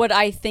look like what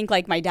I think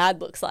like my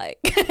dad looks like.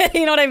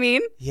 You know what I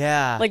mean?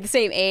 Yeah. Like the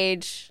same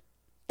age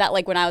that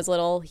like when I was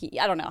little,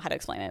 I don't know how to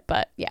explain it,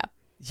 but yeah.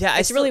 Yeah,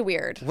 it's really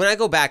weird. When I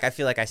go back, I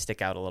feel like I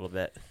stick out a little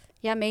bit.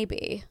 Yeah,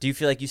 maybe. Do you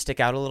feel like you stick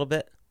out a little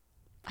bit?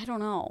 I don't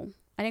know.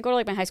 I didn't go to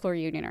like my high school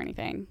reunion or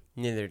anything.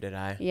 Neither did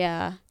I.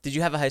 Yeah. Did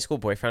you have a high school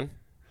boyfriend?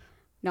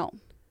 No.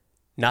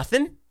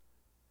 Nothing?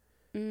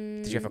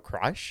 Did you have a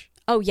crush?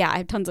 Oh yeah, I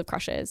have tons of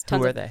crushes. Who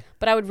were they?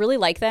 But I would really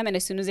like them, and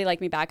as soon as they liked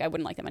me back, I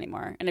wouldn't like them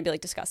anymore, and I'd be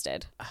like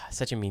disgusted.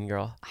 Such a mean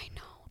girl. I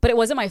know. But it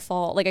wasn't my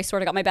fault. Like I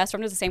sort of got my best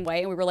friend was the same way,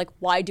 and we were like,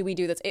 why do we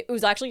do this? It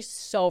was actually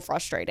so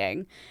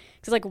frustrating.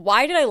 Because like,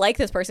 why did I like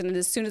this person? And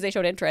as soon as they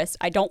showed interest,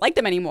 I don't like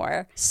them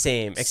anymore.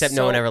 Same, except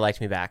no one ever liked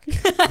me back.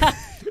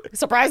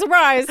 Surprise,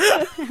 surprise.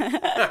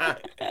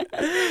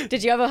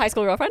 Did you have a high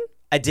school girlfriend?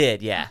 I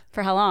did, yeah.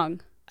 For how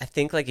long? I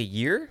think like a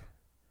year.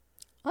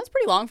 Well, that's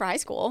pretty long for high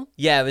school.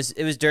 Yeah,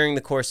 it was during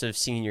the course of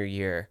senior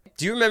year.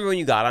 Do you remember when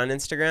you got on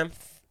Instagram?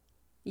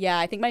 Yeah,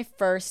 I think my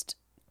first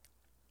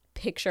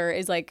picture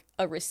is like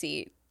a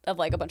receipt of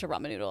like a bunch of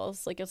ramen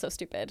noodles. Like it's so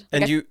stupid.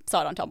 Like, And you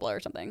saw it on Tumblr or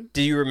something.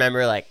 Do you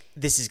remember like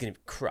this is gonna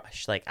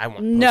crush? Like I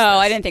want. No,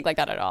 I didn't think like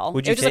that at all.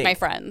 What'd It you was just like my think?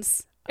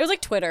 friends. It was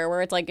like Twitter,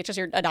 where it's like it's just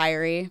a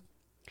diary.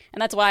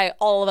 And that's why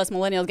all of us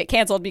millennials get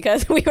canceled,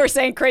 because we were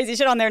saying crazy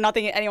shit on there, not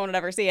thinking anyone would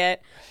ever see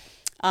it.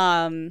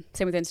 Same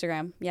with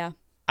Instagram. Yeah.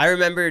 I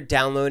remember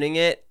downloading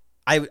it.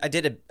 I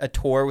did a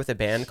tour with a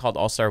band called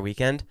All Star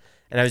Weekend,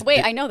 and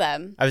I know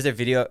them. I was their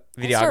videographer.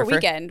 All Star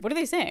Weekend. What do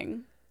they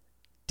sing?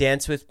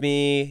 Dance with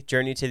Me,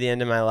 Journey to the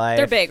End of My Life.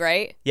 They're big,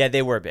 right? Yeah,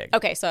 they were big.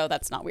 Okay, so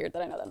that's not weird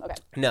that I know them. Okay.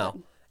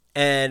 No,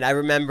 and I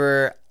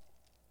remember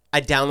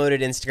I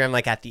downloaded Instagram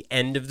like at the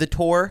end of the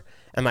tour.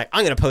 I'm like,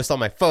 I'm gonna post all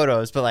my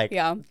photos, but like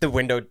the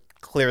window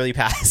clearly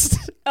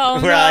passed.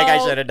 Oh where no! Like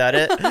I should have done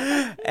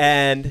it,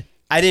 and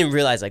I didn't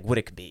realize like what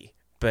it could be.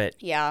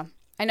 But yeah,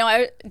 I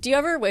know. Do you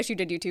ever wish you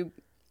did YouTube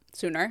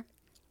sooner?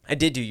 I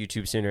did do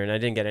YouTube sooner, and I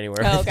didn't get anywhere.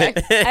 Oh, okay.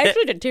 With it. I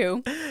actually did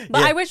too,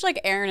 but I wish like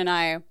Aaron and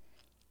I.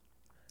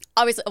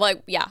 Obviously,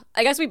 like, yeah,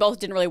 I guess we both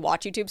didn't really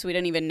watch YouTube, so we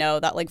didn't even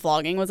know that like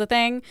vlogging was a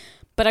thing.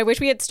 But I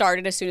wish we had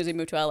started as soon as we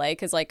moved to LA,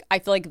 because like I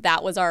feel like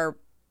that was our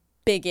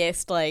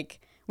biggest like.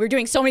 We were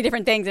doing so many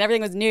different things and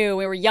everything was new.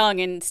 We were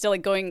young and still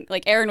like going,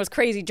 like Aaron was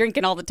crazy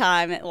drinking all the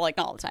time. Well, like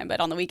not all the time, but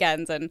on the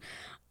weekends. And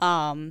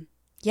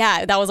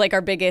yeah, that was like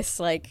our biggest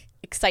like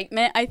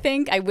excitement, I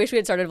think. I wish we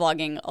had started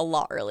vlogging a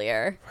lot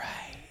earlier.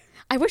 Right.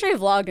 I wish I had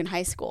vlogged in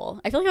high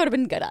school. I feel like I would have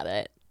been good at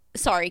it.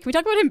 Sorry, can we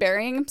talk about him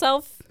burying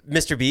himself?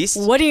 Mr. Beast?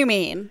 What do you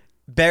mean?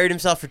 Buried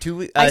himself for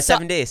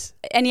 7 days.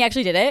 And he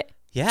actually did it?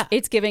 Yeah.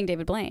 It's giving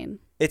David Blaine.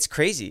 It's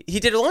crazy. He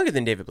did it longer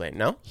than David Blaine,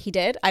 no? He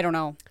did? I don't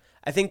know.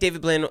 I think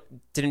David Blaine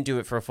didn't do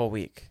it for a full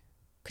week.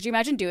 Could you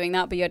imagine doing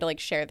that, but you had to like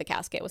share the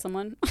casket with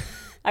someone?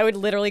 I would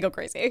literally go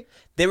crazy.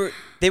 They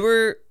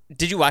were.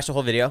 Did you watch the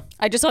whole video?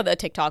 I just saw the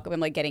TikTok of him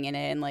like getting in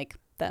it and like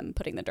them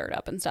putting the dirt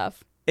up and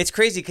stuff. It's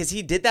crazy because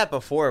he did that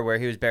before, where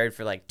he was buried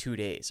for like 2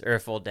 days or a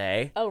full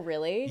day. Oh,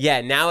 really?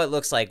 Yeah. Now it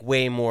looks like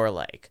way more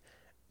like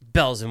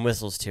bells and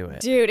whistles to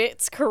it. Dude,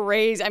 it's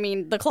crazy. I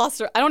mean,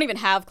 I don't even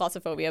have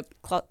claustrophobia.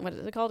 What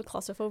is it called?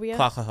 Claustrophobia?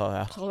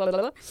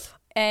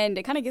 And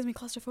it kind of gives me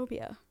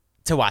claustrophobia.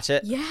 To watch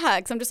it? Yeah,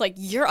 because I'm just like,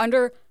 you're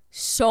under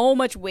so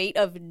much weight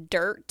of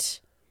dirt.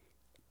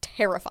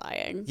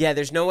 Terrifying. Yeah,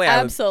 there's no way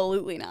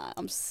Absolutely not.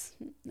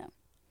 No.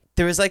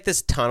 There was like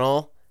this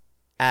tunnel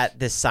at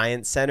this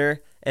science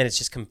center, and it's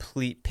just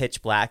complete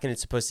pitch black, and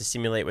it's supposed to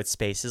simulate what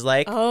space is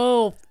like.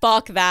 Oh,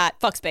 fuck that.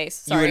 Fuck space.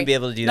 Sorry. You wouldn't be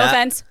able to do no that? No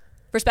offense.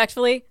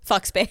 Respectfully,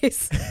 fuck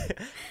space.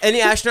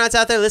 Any astronauts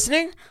out there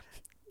listening?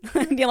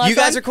 You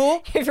guys are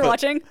cool? If you're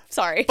watching,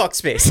 sorry. Fuck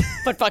space.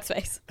 But fuck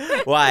space.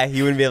 Why?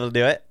 You wouldn't be able to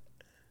do it?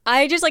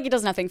 I just like, it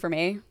does nothing for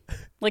me.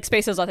 Like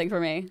space does nothing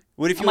for me.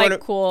 What if you want like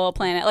cool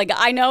planet? Like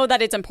I know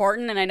that it's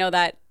important and I know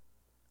that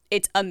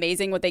it's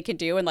amazing what they could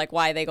do and like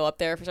why they go up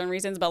there for some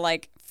reasons, but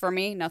like for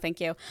me, no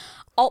thank you.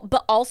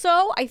 But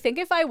also, I think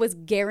if I was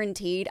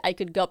guaranteed I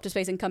could go up to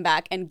space and come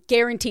back and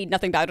guaranteed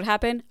nothing bad would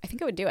happen, I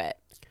think I would do it.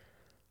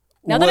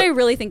 Now that I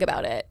really think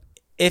about it.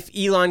 If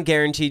Elon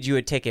guaranteed you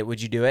a ticket,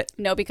 would you do it?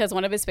 No, because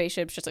one of his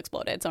spaceships just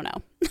exploded, so no.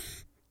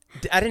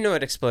 I didn't know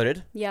it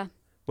exploded. Yeah.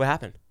 What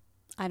happened?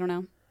 I don't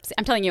know.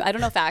 I'm telling you, I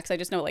don't know facts. I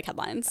just know like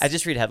headlines. I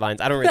just read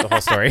headlines. I don't read the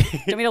whole story. Do you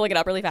want me to look it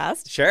up really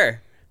fast?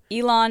 Sure.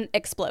 Elon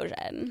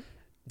explosion.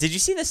 Did you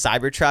see the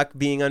Cybertruck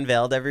being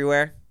unveiled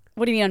everywhere?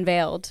 What do you mean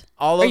unveiled?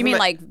 All over. Or you mean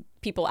like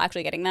people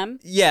actually getting them?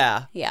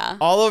 Yeah. Yeah.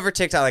 All over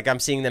TikTok. Like I'm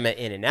seeing them at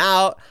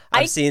In-N-Out.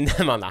 I'm seeing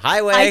them on the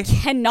highway. I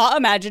cannot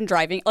imagine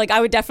driving. Like I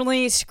would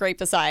definitely scrape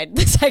the side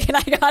the second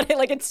I got it.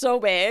 Like it's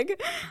so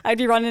big. I'd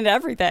be running into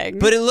everything.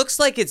 But it looks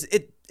like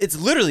it's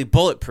literally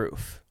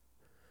bulletproof.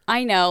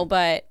 I know,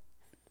 but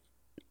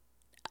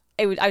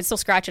I would still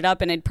scratch it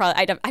up and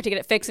I'd have to get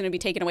it fixed and it'd be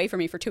taken away from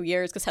me for 2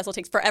 years because Tesla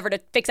takes forever to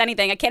fix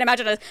anything. I can't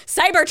imagine a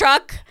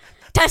Cybertruck.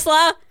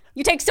 Tesla,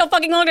 you take so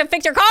fucking long to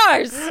fix your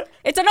cars.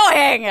 It's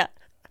annoying.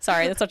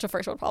 Sorry, that's such a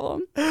first world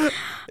problem. No,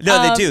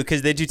 they do,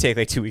 because they do take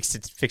like 2 weeks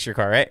to fix your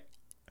car, right?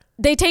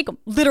 They take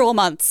literal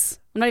months.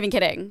 I'm not even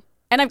kidding.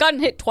 And I've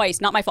gotten hit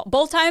twice, not my fault.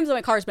 Both times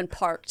my car's been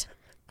parked.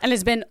 And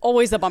it's been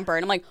always the bumper.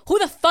 And I'm like, who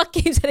the fuck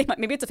keeps hitting my...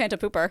 Maybe it's a Phantom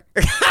Pooper.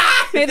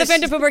 Maybe the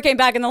Phantom Pooper came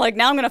back and they're like,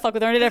 now I'm going to fuck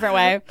with her in a different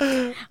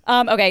way.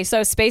 Okay,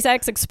 so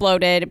SpaceX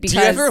exploded because... Do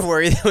you ever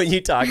worry that when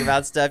you talk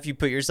about stuff, you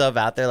put yourself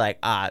out there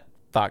like,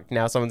 fuck,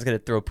 now someone's going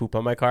to throw poop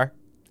on my car?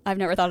 I've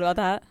never thought about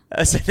that.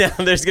 So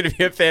now there's going to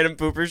be a Phantom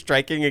Pooper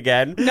striking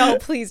again? No,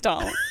 please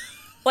don't.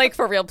 Like,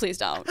 for real, please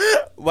don't.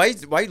 Why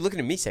are you looking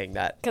at me saying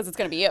that? Because it's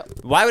going to be you.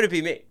 Why would it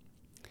be me?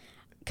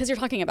 Because you're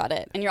talking about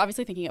it. And you're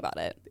obviously thinking about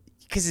it.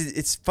 Because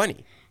it's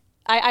funny.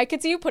 I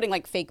could see you putting,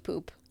 like, fake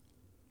poop.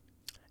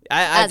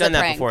 I've done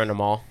that before in a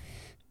mall.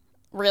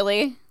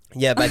 Really?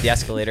 Yeah, by the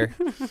escalator.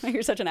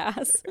 You're such an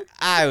ass.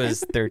 I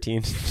was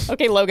 13.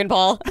 Okay, Logan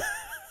Paul.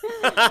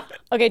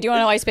 Okay, do you want to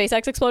know why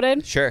SpaceX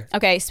exploded? Sure.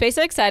 Okay,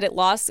 SpaceX said it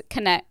lost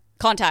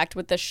contact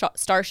with the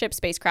Starship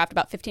spacecraft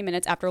about 15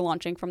 minutes after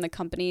launching from the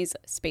company's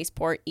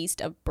spaceport east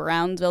of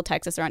Brownsville,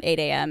 Texas, around 8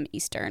 a.m.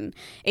 Eastern.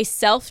 A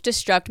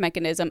self-destruct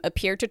mechanism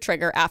appeared to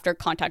trigger after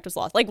contact was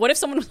lost. Like, what if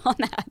someone was on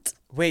that?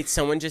 Wait,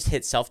 someone just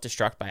hit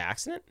self-destruct by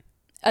accident?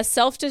 A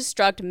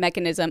self-destruct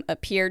mechanism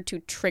appeared to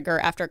trigger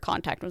after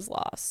contact was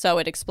lost. So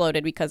it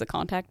exploded because the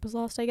contact was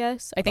lost, I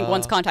guess. I think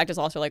once contact is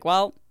lost, you're like,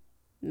 well,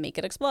 make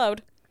it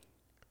explode.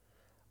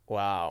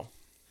 Wow.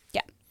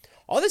 Yeah.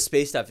 All this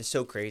space stuff is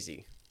so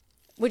crazy.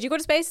 Would you go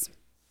to space?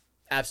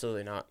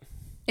 Absolutely not.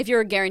 If you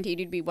were guaranteed,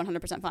 you'd be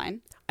 100% fine.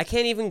 I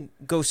can't even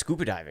go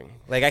scuba diving.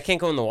 Like, I can't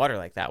go in the water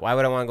like that. Why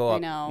would I want to go I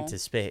up know. into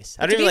space?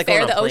 I To don't be even like fair,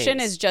 going the on ocean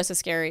planes. is just as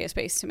scary as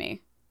space to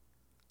me.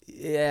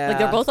 Yeah. Like,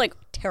 they're both, like,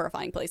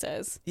 terrifying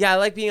places. Yeah, I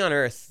like being on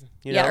Earth.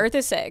 You Yeah, know? Earth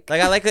is sick.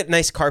 Like, I like a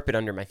nice carpet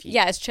under my feet.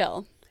 Yeah, it's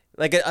chill.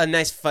 Like a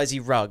nice fuzzy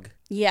rug.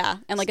 Yeah,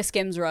 and like a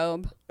Skims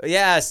robe.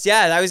 Yes,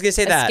 yeah, I was going to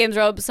say A that. Skims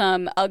robe,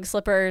 some Ugg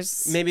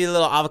slippers, Maybe a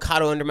little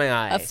avocado under my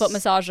eyes. a foot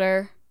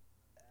massager,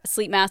 a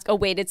sleep mask, a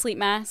weighted sleep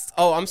mask.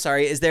 Oh, I'm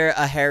sorry. Is there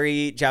a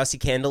Harry Jousey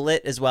candle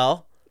lit as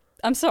well?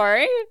 I'm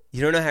sorry?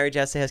 You don't know Harry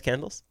Jousey has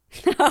candles?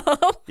 No.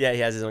 Yeah, he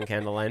has his own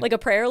candle line. Like a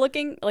prayer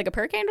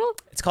candle?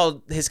 It's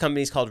called, his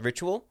company's called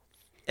Ritual,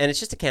 and it's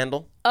just a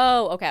candle.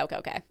 Oh, okay. Do I you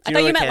know thought what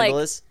you a meant candle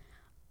like is?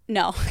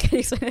 no. Can you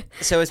explain it?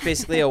 So it's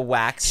basically a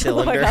wax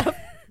Look cylinder. up.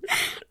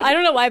 I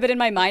don't know why, but in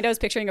my mind I was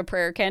picturing a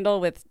prayer candle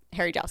with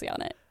Harry Jousey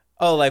on it.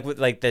 Oh, like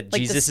that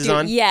Like Jesus the is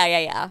on?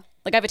 Yeah.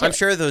 Like I have a I'm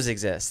sure those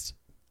exist.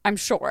 I'm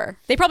sure.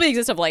 They probably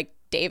exist of like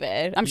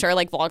David. I'm sure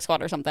like Vlog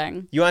Squad or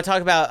something. You want to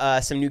talk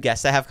about some new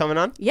guests I have coming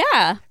on?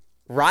 Yeah.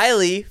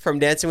 Riley from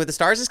Dancing with the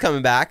Stars is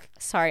coming back.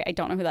 Sorry, I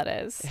don't know who that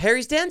is.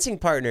 Harry's dancing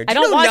partner. Do I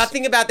you don't know watch-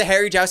 nothing about the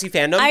Harry Jousey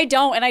fandom? I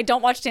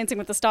don't watch Dancing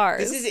with the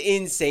Stars. This is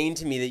insane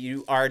to me that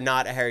you are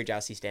not a Harry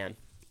Jousey stan.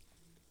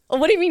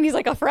 What do you mean he's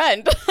like a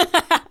friend?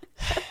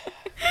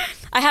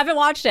 I haven't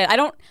watched it.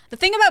 The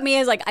thing about me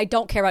is like I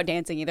don't care about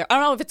dancing either. I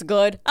don't know if it's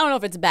good. I don't know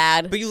if it's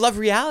bad. But you love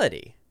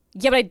reality.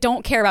 Yeah, but I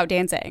don't care about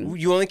dancing.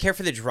 You only care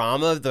for the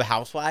drama of the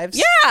housewives?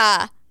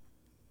 Yeah.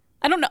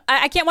 I don't know.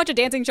 I can't watch a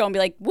dancing show and be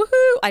like,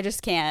 woohoo. I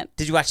just can't.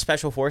 Did you watch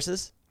Special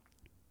Forces?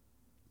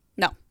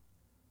 No.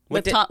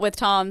 What With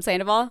Tom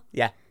Sandoval?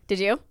 Yeah. Did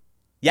you?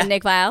 Yeah. And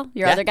Nick Vial,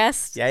 your Yeah. other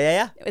guest?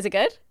 Yeah. Was it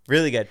good?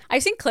 Really good.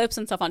 I've seen clips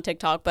and stuff on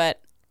TikTok,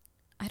 but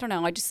I don't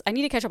know. I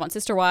need to catch up on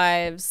Sister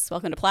Wives,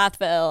 Welcome to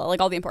Plathville,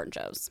 like all the important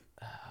shows.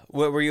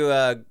 What, were you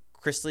a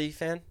Chrisley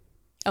fan?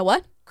 A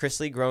what?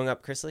 Chrisley, growing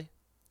up Chrisley?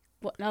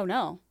 What?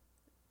 No.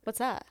 What's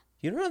that?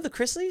 You don't know the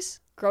Chrisleys?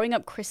 Growing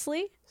Up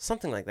Chrisley?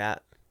 Something like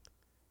that.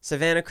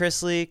 Savannah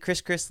Chrisley,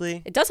 Chris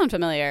Chrisley. It does sound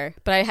familiar,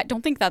 but I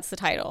don't think that's the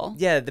title.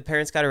 Yeah, the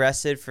parents got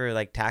arrested for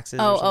like taxes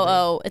or something.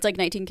 Oh. It's like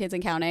 19 Kids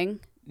and Counting.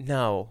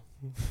 No.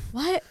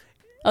 What?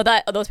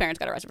 Those parents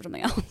got arrested for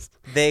something else.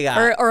 They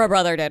got... Or a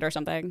brother did or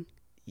something.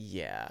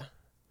 Yeah.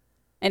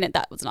 And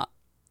that was not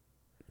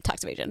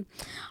tax evasion.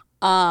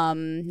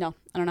 No,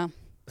 I don't know.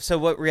 So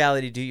what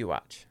reality do you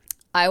watch?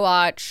 I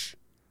watch...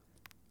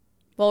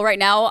 Well, right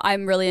now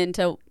I'm really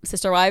into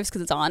Sister Wives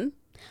because it's on.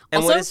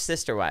 And Also, what is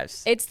Sister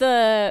Wives? It's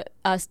the...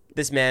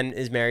 This man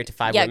is married to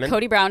 5 yeah, women?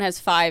 Cody Brown has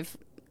 5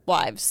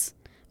 wives.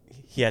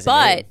 He has a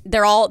But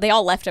name. they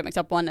all left him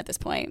except one at this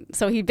point.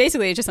 So he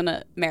basically is just in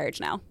a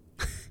marriage now.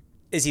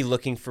 Is he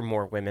looking for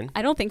more women?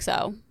 I don't think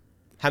so.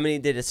 How many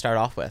did it start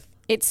off with?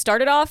 It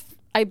started off,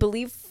 I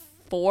believe,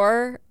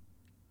 4.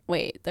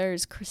 Wait,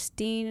 there's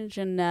Christine,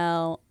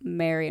 Janelle,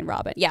 Mary, and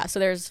Robin. Yeah,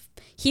 so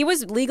he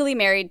was legally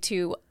married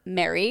to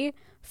Mary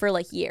for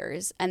like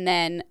years, and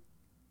then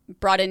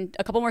brought in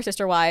a couple more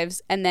sister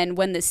wives. And then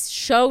when this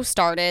show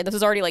started, this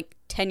was already like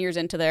 10 years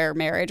into their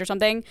marriage or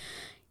something.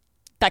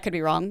 That could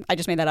be wrong. I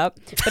just made that up.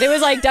 But it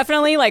was like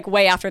definitely like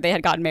way after they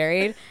had gotten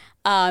married.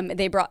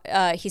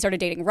 He started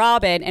dating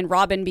Robin, and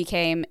Robin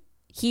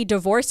he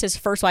divorced his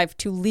first wife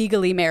to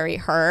legally marry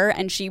her,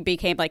 and she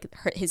became like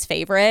his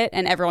favorite,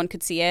 and everyone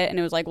could see it, and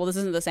it was like, well, this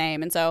isn't the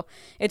same. And so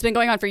it's been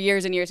going on for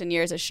years and years and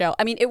years, this show.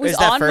 I mean, it was Is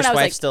that on first when I was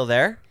wife like, still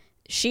there?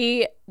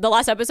 the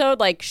last episode,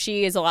 like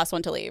she is the last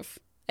one to leave,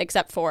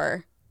 except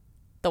for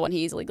the one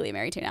he's legally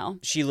married to now.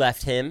 She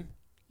left him?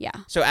 Yeah.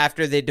 So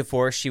after they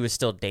divorced, she was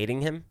still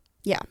dating him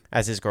Yeah.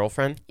 as his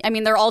girlfriend? I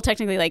mean, they're all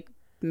technically like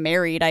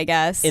married, I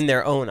guess. In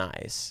their own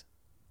eyes,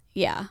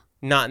 yeah.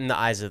 not in the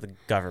eyes of the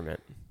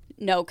government.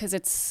 No,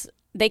 because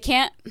they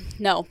can't.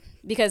 No,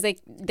 because they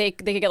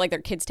could get like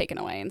their kids taken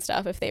away and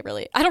stuff if they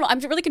really. I don't know. I'm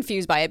really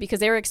confused by it because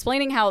they were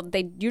explaining how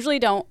they usually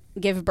don't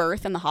give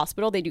birth in the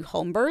hospital. They do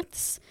home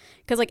births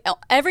because like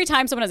every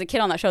time someone has a kid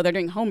on that show, they're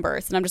doing home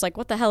births, and I'm just like,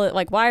 what the hell?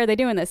 Like, why are they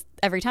doing this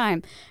every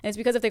time? And it's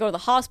because if they go to the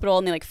hospital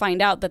and they like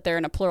find out that they're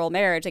in a plural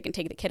marriage, they can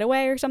take the kid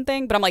away or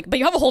something. But I'm like, but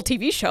you have a whole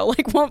TV show.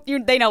 Like, won't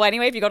you? They know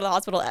anyway if you go to the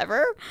hospital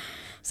ever.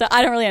 So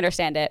I don't really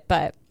understand it,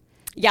 but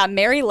yeah,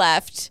 Mary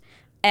left.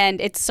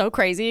 And it's so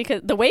crazy because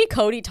the way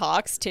Cody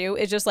talks too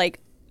is just like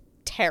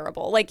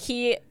terrible. Like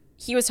he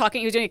was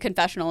talking, he was doing a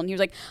confessional, and he was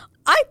like,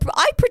 I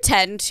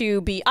pretend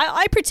to be,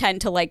 I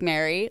pretend to like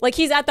Mary. Like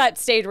he's at that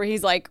stage where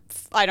he's like,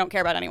 I don't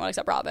care about anyone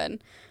except Robin.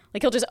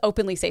 Like he'll just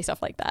openly say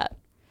stuff like that.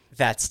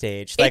 That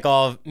stage, like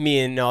all me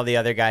and all the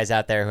other guys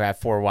out there who have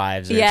 4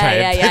 wives. Are Yeah.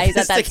 trying to put He's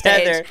this at that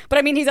together. stage. But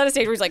I mean, he's at a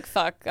stage where he's like,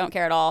 fuck, I don't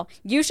care at all.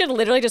 You should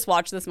literally just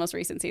watch this most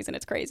recent season.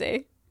 It's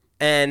crazy.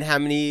 And how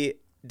many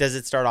does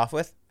it start off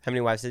with? How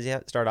many wives does he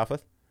start off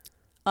with?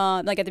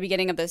 Like at the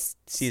beginning of this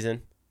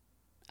Season.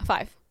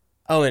 5.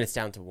 Oh, and it's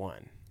down to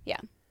 1. Yeah.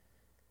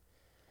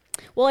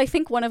 Well, I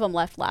think one of them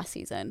left last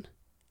season.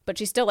 but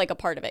she's still like a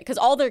part of it because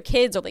all their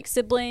kids are like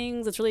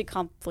siblings. It's really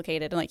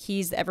complicated, and like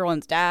he's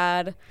everyone's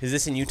dad. Is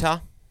this in Utah?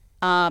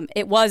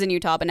 It was in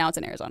Utah, but now it's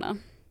in Arizona.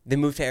 They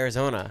moved to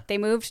Arizona. They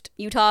moved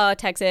Utah,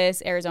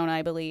 Texas, Arizona,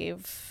 I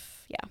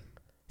believe. Yeah.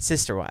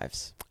 Sister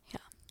Wives. Yeah.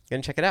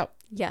 Gonna check it out.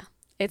 Yeah.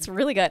 It's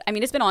really good. I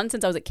mean, it's been on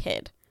since I was a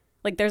kid.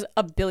 Like there's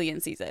a billion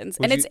seasons.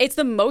 Would And it's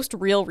the most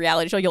real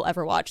reality show you'll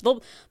ever watch.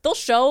 They'll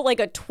show like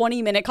a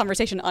 20-minute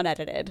conversation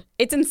unedited.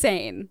 It's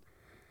insane.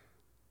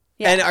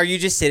 Yeah. And are you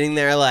just sitting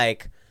there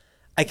like,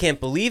 I can't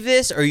believe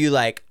this? Or are you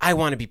like, I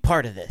want to be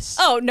part of this?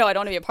 Oh, no, I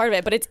don't want to be a part of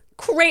it, but it's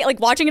great. Like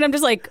watching it, I'm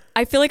just like,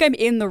 I feel like I'm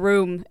in the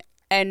room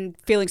and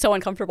feeling so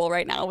uncomfortable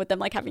right now with them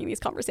like having these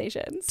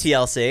conversations.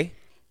 TLC?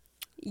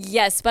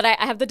 Yes, but I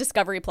have the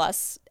Discovery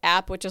Plus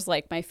app, which is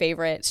like my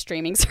favorite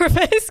streaming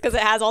service because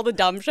it has all the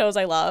dumb shows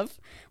I love.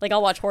 Like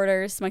I'll watch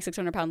Hoarders, My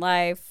 600-Pound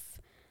Life.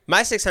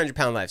 My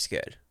 600-Pound Life's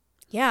good.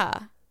 Yeah.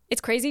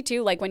 It's crazy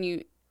too, like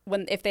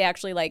if they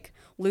actually like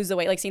lose the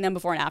weight, like seeing them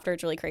before and after,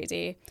 it's really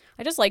crazy.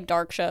 I just like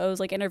dark shows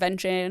like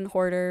Intervention,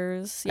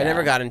 Hoarders. Yeah. I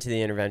never got into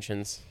the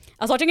interventions.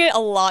 I was watching it a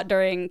lot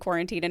during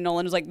quarantine and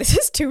Nolan was like, this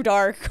is too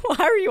dark.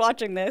 Why are you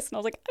watching this? And I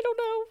was like, I don't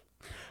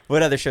know.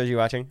 What other shows are you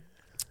watching?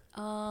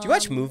 Do you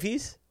watch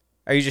movies?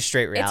 Or are you just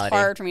straight reality? It's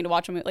hard for me to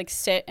watch a movie, like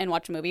sit and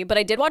watch a movie. But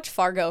I did watch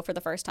Fargo for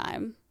the first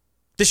time.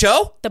 The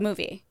show? The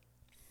movie.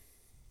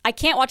 I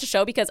can't watch a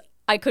show because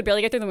I could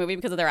barely get through the movie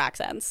because of their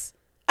accents.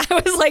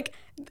 I was like,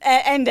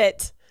 end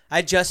it.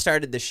 I just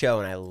started the show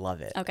and I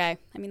love it. Okay.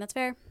 I mean, that's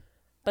fair.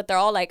 But they're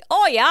all like,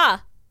 oh, yeah.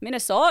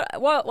 Minnesota?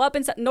 What up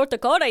in North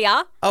Dakota,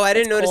 yeah? Oh, I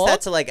didn't notice cool.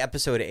 that till like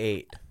episode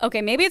 8.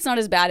 Okay, maybe it's not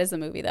as bad as the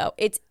movie, though.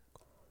 It's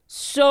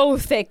so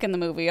thick in the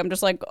movie. I'm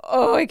just like,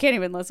 oh, I can't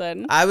even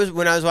listen.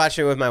 When I was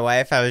watching it with my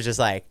wife, I was just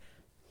like,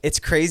 it's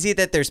crazy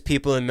that there's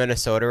people in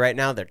Minnesota right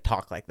now that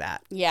talk like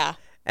that. Yeah.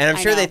 And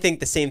I'm sure know. they think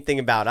the same thing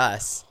about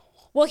us.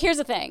 Well, here's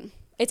the thing.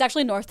 It's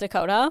actually North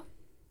Dakota,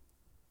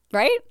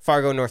 right?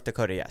 Fargo, North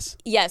Dakota, yes.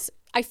 Yes.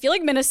 I feel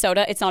like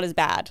Minnesota, it's not as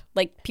bad.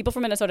 Like, people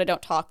from Minnesota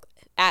don't talk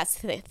as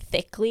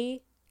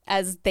thickly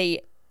as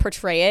they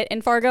portray it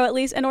in Fargo, at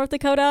least in North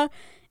Dakota.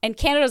 And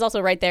Canada's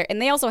also right there.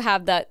 And they also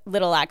have that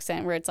little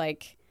accent where it's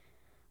like,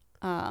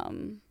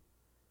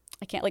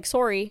 I can't, like,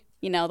 sorry,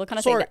 you know, they'll kind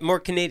of say that.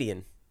 More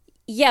Canadian.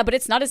 Yeah, but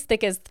it's not as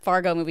thick as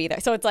Fargo movie either.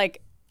 So it's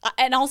like,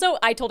 and also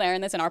I told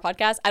Aaron this in our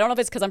podcast. I don't know if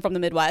it's because I'm from the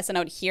Midwest and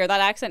I would hear that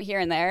accent here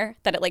and there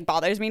that it like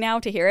bothers me now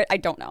to hear it. I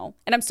don't know.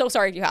 And I'm so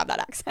sorry if you have that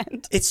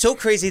accent. It's so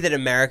crazy that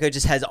America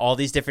just has all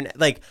these different,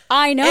 like,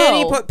 I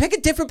know. pick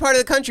a different part of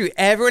the country.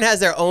 Everyone has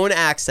their own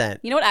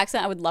accent. You know what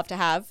accent I would love to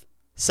have?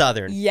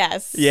 Southern.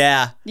 Yes.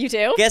 Yeah. You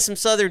too? Get some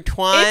Southern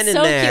twine It's in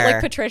so there. cute.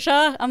 Like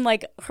Patricia, I'm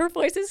like, her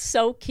voice is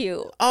so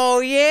cute. Oh,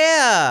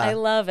 yeah. I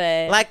love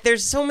it. Like,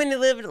 there's so many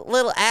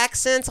little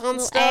accents on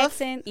Little stuff.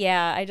 accent.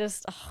 Yeah,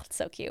 it's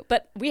so cute.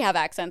 But we have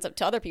accents up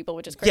to other people,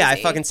 which is crazy. Yeah,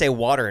 I fucking say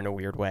water in a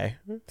weird way.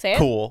 Say it.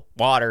 Cool.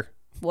 Water.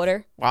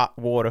 Water.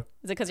 Water.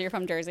 Is it because you're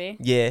from Jersey?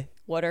 Yeah.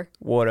 Water.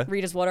 Water.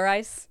 Rita's water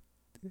ice.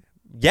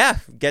 Yeah.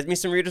 Get me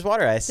some Rita's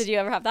water ice. Did you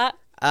ever have that?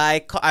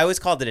 I always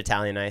called it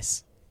Italian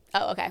ice.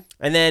 Oh, okay.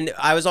 And then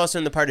I was also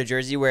in the part of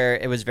Jersey where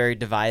it was very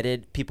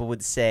divided. People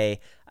would say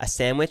a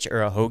sandwich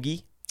or a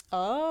hoagie.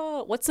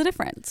 Oh, what's the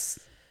difference?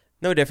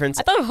 No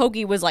difference. I thought a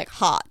hoagie was like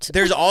hot.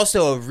 There's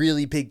also a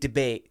really big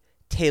debate.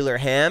 Taylor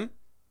ham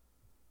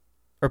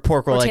or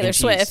pork roll, Or egg Taylor and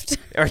cheese? Swift.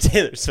 Or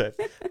Taylor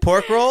Swift.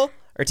 Pork roll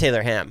or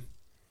Taylor ham?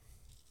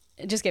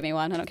 Just give me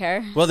one. I don't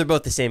care. Well, they're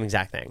both the same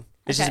exact thing.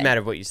 It's just a Okay.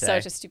 matter of what you say. So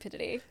it's just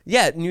stupidity.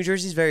 Yeah, New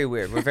Jersey's very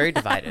weird. We're very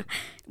divided.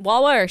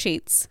 Wawa or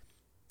Sheets?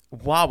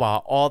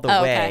 Wawa all the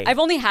Oh, way. okay. I've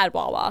only had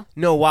Wawa.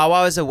 No,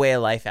 Wawa is a way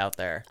of life out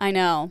there. I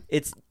know.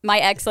 It's My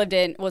ex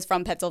was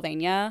from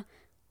Pennsylvania.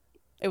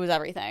 It was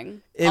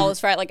everything. It- All his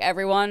friends, like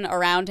everyone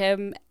around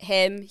him,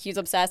 he was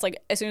obsessed. Like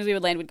as soon as we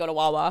would land, we'd go to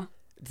Wawa.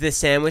 the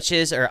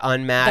sandwiches are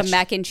unmatched. The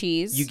mac and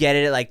cheese. You get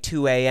it at like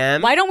 2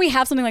 a.m. Why don't we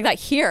have something like that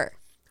here?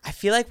 I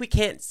feel like we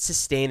can't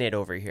sustain it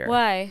over here.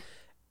 Why?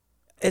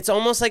 It's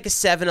almost like a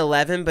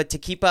 7-Eleven, but to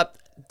keep up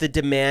the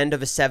demand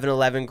of a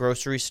 7-Eleven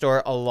grocery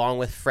store along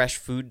with fresh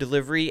food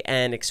delivery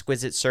and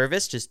exquisite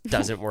service just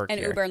doesn't work And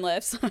here. Uber and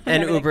Lyfts.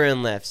 And Uber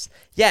and Lyfts.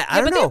 Yeah, I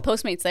don't but they know. have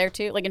Postmates there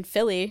too. Like in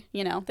Philly,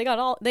 you know, they got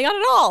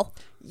it all.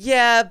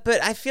 Yeah,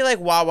 but I feel like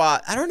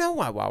Wawa, I don't know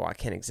why Wawa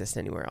can't exist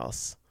anywhere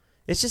else.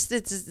 It's just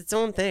its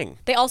own thing.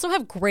 They also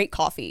have great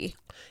coffee.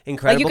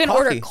 Incredible Like you can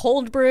coffee. order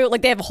cold brew.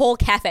 Like they have a whole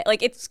cafe.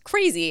 Like it's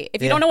crazy.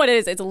 If you don't know what it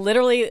is, it's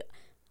literally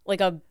like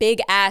a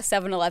big ass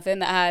 7-Eleven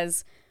that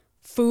has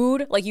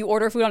food. Like you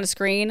order food on a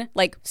screen,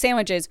 like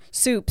sandwiches,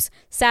 soups,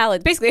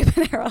 salads, basically a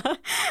Panera.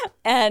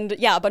 And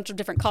yeah, a bunch of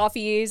different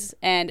coffees.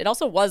 And it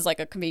also was like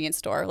a convenience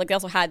store. Like they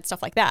also had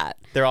stuff like that.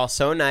 They're all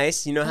so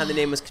nice. You know how the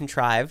name was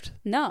contrived?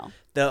 No.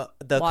 The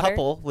Water?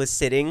 couple was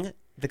sitting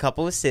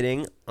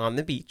on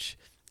the beach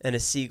and a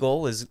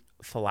seagull was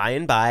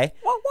flying by.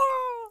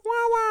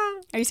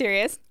 Are you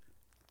serious?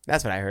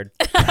 That's what I heard.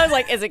 I was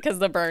like, is it because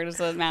the bird is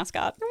the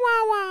mascot?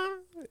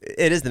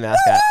 It is the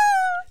mascot.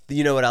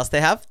 You know what else they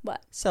have?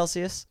 What?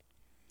 Celsius.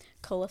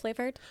 Cola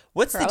flavored?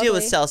 What's the deal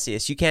with Probably.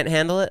 Celsius? You can't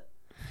handle it?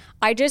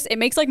 It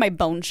makes like my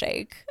bone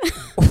shake.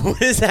 What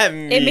does that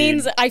mean? It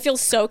means I feel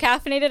so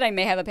caffeinated, I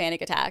may have a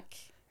panic attack.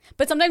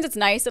 But sometimes it's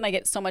nice and I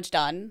get so much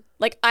done.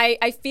 Like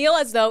I feel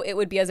as though it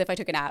would be as if I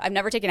took an Adderall. I've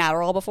never taken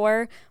Adderall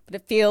before, but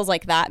it feels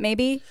like that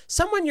maybe.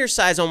 Someone your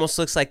size almost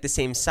looks like the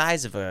same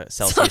size of a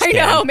Celsius I can.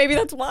 know, maybe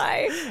that's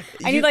why.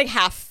 I need like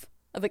half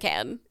of a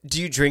can.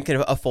 Do you drink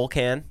a full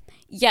can?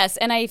 Yes,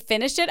 and I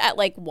finished it at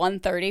like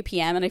 1:30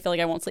 p.m. and I feel like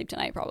I won't sleep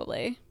tonight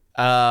probably.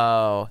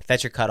 Oh,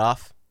 that's your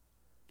cutoff?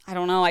 I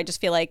don't know. I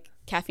just feel like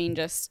caffeine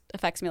just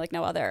affects me like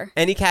no other.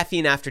 Any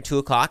caffeine after 2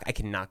 o'clock, I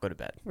cannot go to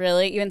bed.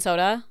 Really? Even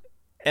soda?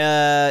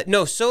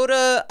 No,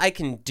 soda I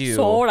can do.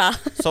 Soda.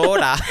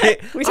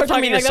 We start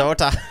talking like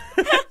Minnesota.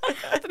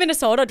 I'm in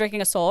Minnesota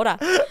drinking a soda.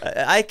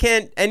 I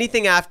can't,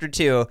 anything after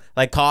 2,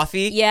 like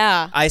coffee.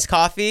 Yeah. Iced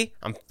coffee,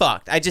 I'm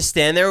fucked. I just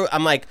stand there.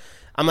 I'm like,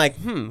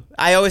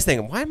 I always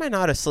think, why am I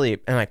not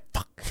asleep? And I'm like,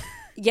 fuck.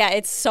 Yeah,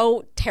 it's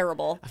so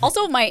terrible.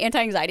 Also, my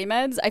anti-anxiety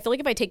meds, I feel like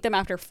if I take them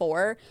after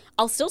 4,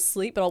 I'll still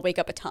sleep, but I'll wake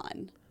up a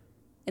ton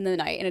in the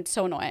night, and it's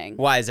so annoying.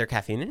 Why? Is there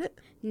caffeine in it?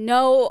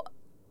 No,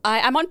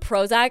 I'm on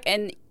Prozac,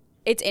 and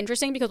it's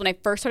interesting because when I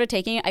first started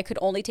taking it, I could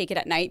only take it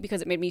at night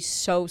because it made me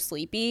so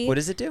sleepy. What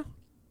does it do?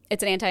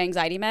 It's an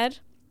anti-anxiety med.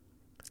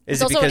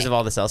 Is it because of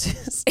all the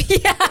Celsius?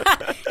 Yeah,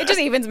 it just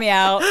evens me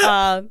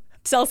out.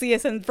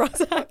 Celsius and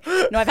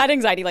Prozac. No, I've had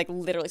anxiety like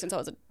literally since I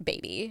was a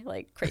baby,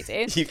 like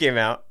crazy. You came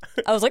out.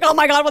 I was like, oh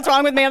my God, what's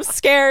wrong with me? I'm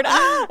scared.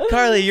 Ah!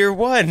 Carly, you're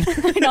one.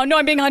 No,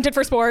 I'm being hunted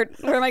for sport.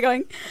 Where am I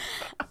going?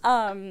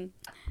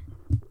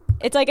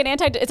 It's like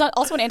it's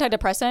also an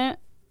antidepressant.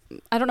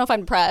 I don't know if I'm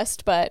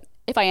depressed, but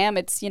if I am,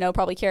 it's,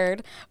 probably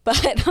cured.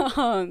 But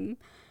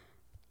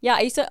yeah,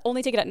 I used to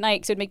only take it at night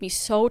because it would make me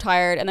so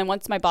tired. And then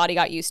once my body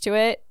got used to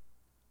it,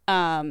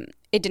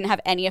 it didn't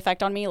have any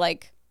effect on me,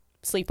 like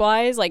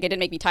sleep-wise. Like it didn't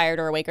make me tired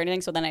or awake or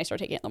anything. So then I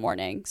started taking it in the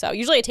morning. So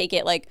usually I take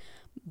it like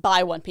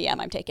by 1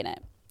 p.m. I'm taking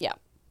it. Yeah.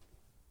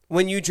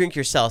 When you drink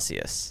your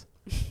Celsius,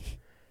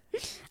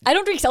 I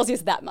don't drink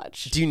Celsius that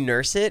much. do you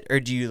nurse it or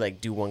do you like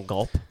do one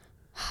gulp?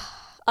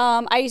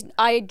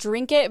 I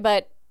drink it,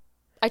 but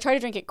I try to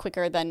drink it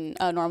quicker than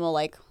a normal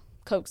like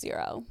Coke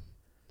Zero,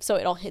 so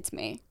it all hits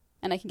me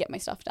and I can get my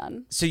stuff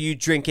done. So you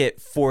drink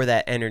it for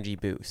that energy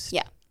boost.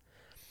 Yeah.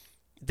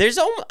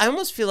 I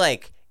almost feel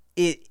like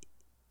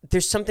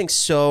there's something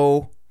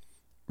so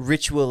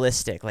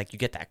ritualistic. Like you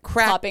get that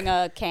crack. Popping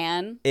a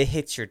can. It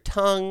hits your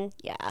tongue.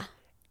 Yeah.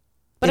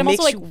 But I'm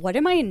also like, what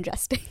am I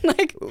ingesting?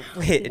 Like,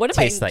 what am I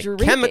tastes like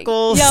drinking?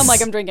 chemicals. Yeah,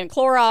 I'm drinking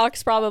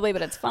Clorox probably,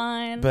 but it's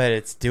fine. But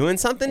it's doing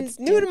something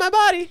new to my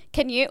body.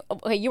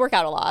 You work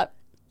out a lot.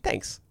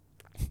 Thanks.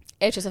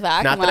 It's just a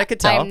fact. Not that I could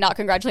tell. I'm not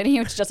congratulating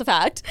you. It's just a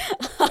fact.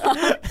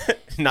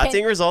 Not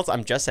seeing results.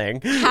 I'm just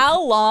saying.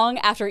 How long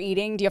after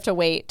eating do you have to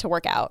wait to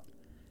work out?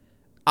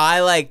 I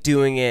like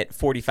doing it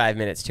 45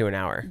 minutes to an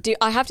hour.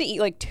 I have to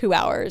eat like 2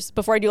 hours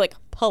before I do like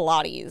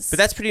Pilates. But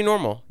that's pretty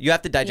normal. You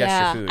have to digest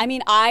your food. I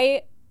mean,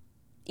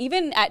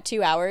 even at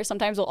 2 hours,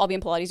 sometimes I'll be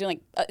in Pilates doing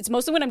like, it's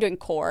mostly when I'm doing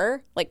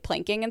core, like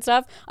planking and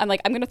stuff. I'm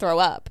like, I'm going to throw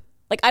up.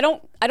 Like, I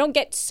don't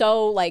get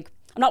so like,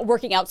 I'm not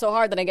working out so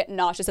hard that I get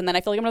nauseous and then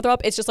I feel like I'm going to throw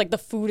up. It's just like the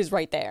food is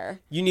right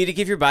there. You need to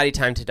give your body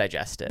time to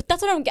digest it.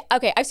 That's what I don't get.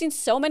 Okay, I've seen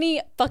so many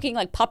fucking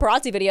like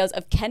paparazzi videos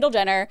of Kendall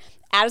Jenner,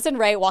 Addison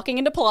Rae walking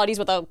into Pilates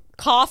with a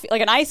coffee,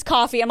 like an iced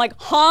coffee. I'm like,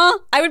 huh?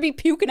 I would be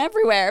puking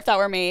everywhere if that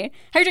were me.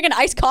 How are you drinking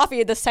iced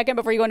coffee the second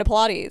before you go into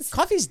Pilates?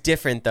 Coffee's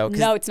different though.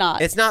 No, it's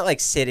not. It's not like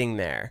sitting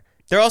there.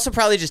 They're also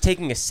probably just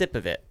taking a sip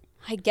of it.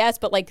 I guess,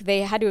 but like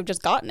they had to have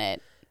just gotten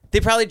it. They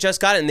probably just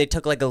got it and they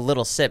took like a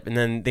little sip and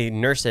then they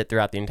nurse it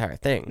throughout the entire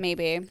thing.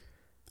 Maybe.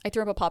 I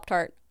threw up a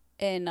Pop-Tart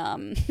in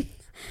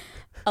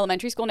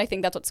elementary school, and I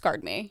think that's what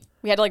scarred me.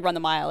 We had to like run the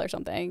mile or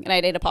something, and I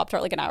ate a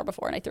Pop-Tart like an hour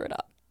before, and I threw it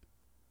up.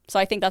 So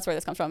I think that's where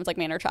this comes from. It's like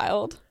my inner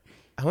child.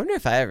 I wonder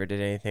if I ever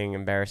did anything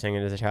embarrassing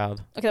as a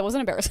child. Okay, that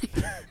wasn't embarrassing.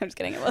 I'm just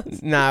kidding. It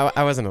was. No,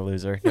 I wasn't a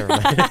loser. Never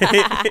mind.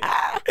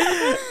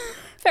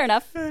 Fair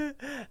enough.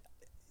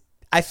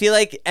 I feel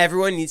like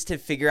everyone needs to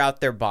figure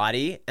out their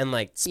body and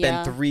like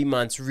spend 3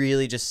 months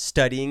really just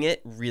studying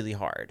it really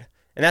hard.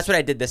 And that's what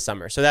I did this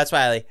summer. So that's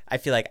why I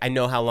feel like I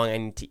know how long I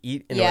need to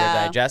eat in order to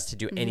digest to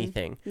do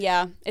anything.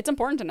 Yeah, it's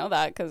important to know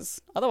that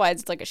because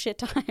otherwise it's like a shit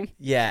time.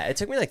 Yeah, it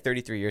took me like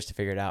 33 years to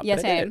figure it out. Yeah,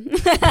 same.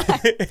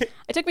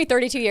 It took me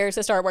 32 years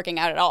to start working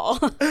out at all.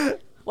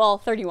 Well,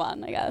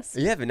 31, I guess.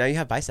 Yeah, but now you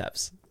have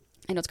biceps.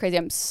 I know, it's crazy.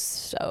 I'm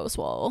so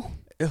swole.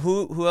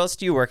 Who else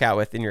do you work out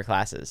with in your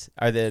classes?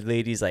 Are the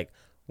ladies like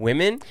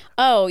women?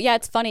 Oh, yeah,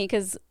 it's funny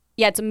because,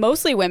 it's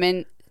mostly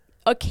women.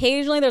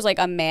 Occasionally there's like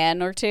a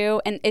man or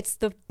two, and it's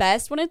the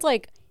best when it's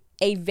like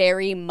a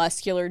very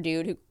muscular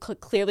dude who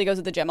clearly goes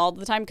to the gym all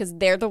the time because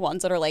they're the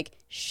ones that are like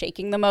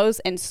shaking the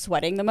most and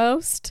sweating the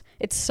most.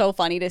 It's so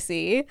funny to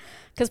see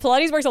because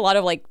Pilates works a lot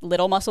of like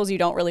little muscles you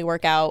don't really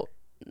work out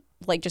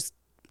like just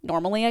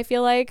normally. I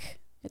feel like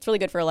it's really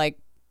good for like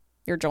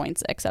your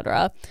joints,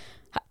 etc.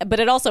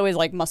 But it also is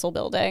like muscle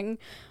building.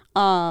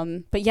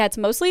 But yeah, it's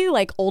mostly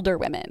like older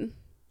women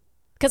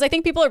because I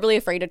think people are really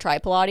afraid to try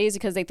Pilates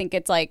because they think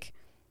it's like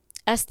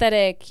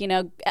aesthetic,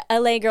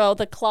 LA girl,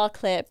 the claw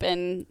clip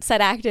and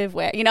set active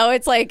wear.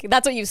 It's like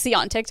that's what you see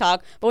on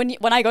TikTok. But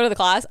when I go to the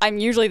class, I'm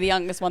usually the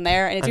youngest one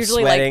there, and it's I'm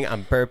usually sweating, like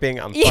I'm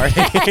burping, I'm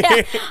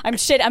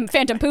farting. I'm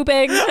phantom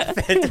pooping.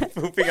 Phantom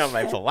pooping on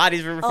my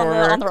Pilates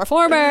reformer. on the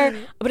reformer.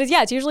 But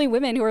it's usually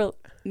women who are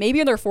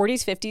maybe in their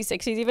 40s, 50s,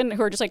 60s even,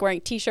 who are just like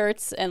wearing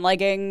t-shirts and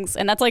leggings,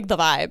 and that's like the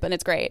vibe, and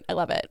it's great. I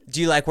love it. Do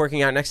you like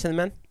working out next to the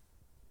men?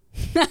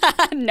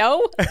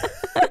 No.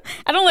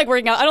 I don't like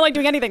working out. I don't like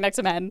doing anything next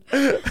to men.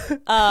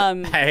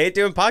 I hate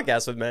doing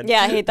podcasts with men.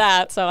 Yeah, I hate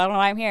that. So I don't know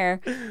why I'm here.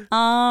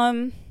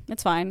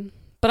 It's fine.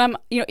 But I'm,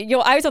 I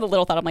always have the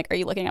little thought. I'm like, are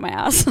you looking at my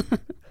ass?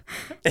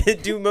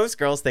 Do most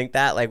girls think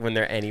that, like, when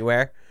they're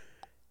anywhere?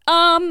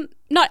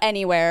 Not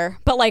anywhere,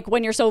 but like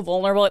when you're so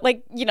vulnerable,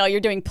 like, you're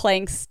doing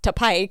planks to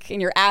pike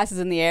and your ass is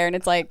in the air, and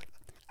it's like,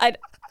 I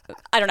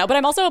don't know, but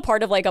I'm also a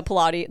part of like the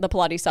Pilates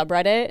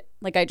subreddit.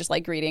 Like I just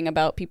like reading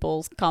about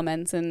people's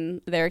comments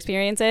and their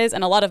experiences,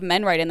 and a lot of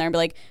men write in there and be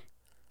like,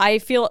 I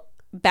feel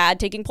bad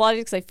taking Pilates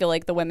because I feel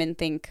like the women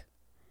think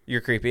You're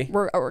creepy.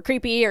 We're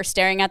creepy or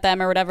staring at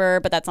them or whatever,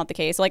 but that's not the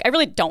case. So, like, I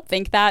really don't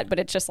think that, but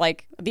it's just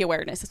like the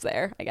awareness is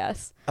there, I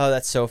guess. Oh,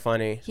 that's so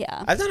funny.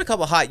 Yeah. I've done a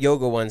couple hot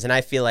yoga ones, and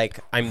I feel like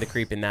I'm the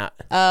creep in that.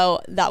 Oh,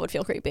 that would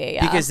feel creepy,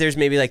 yeah. Because there's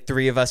maybe like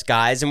 3 of us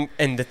guys,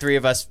 and the 3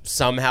 of us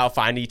somehow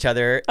find each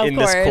other Of in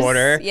course, this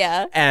corner.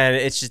 yeah. And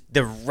it's just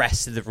the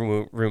rest of the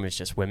room is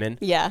just women.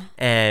 Yeah.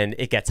 And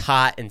it gets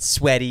hot and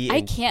sweaty. I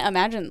And can't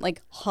imagine,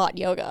 like, hot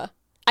yoga.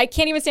 I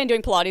can't even stand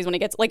doing Pilates when it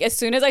gets, like, as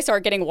soon as I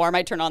start getting warm,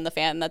 I turn on the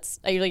fan.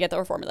 I usually get the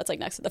reformer that's, like,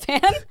 next to the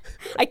fan.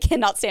 I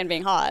cannot stand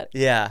being hot.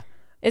 Yeah.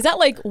 Is that,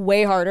 like,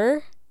 way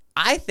harder?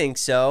 I think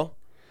so.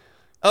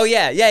 Oh,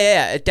 yeah.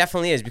 It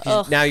definitely is,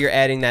 because now you're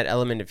adding that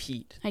element of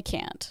heat. I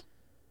can't.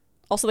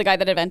 Also, the guy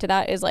that invented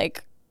that is,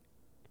 like,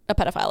 a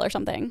pedophile or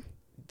something.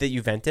 That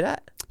you vented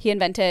at? He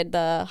invented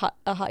the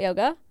hot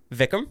yoga.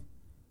 Vikram?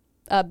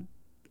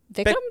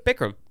 Vikram?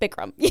 Bikram.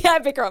 Bikram. Yeah,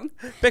 Bikram.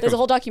 There's a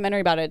whole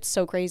documentary about it. It's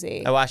so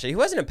crazy. I watched it. He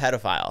wasn't a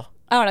pedophile.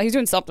 I don't know. He's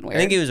doing something weird. I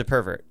think he was a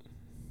pervert.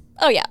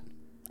 Oh, yeah.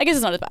 I guess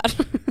it's not as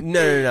bad.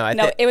 No.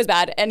 No, it was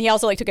bad. And he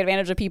also, like, took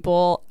advantage of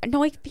people.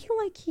 No, I feel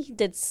like he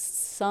did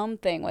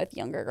something with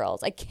younger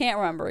girls. I can't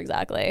remember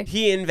exactly.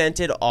 He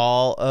invented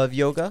all of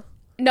yoga?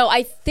 No,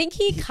 I think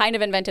he kind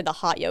of invented the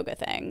hot yoga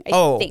thing.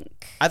 I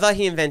think. I thought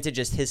he invented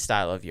just his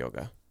style of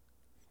yoga.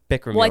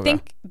 Bikram Well, yoga. I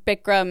think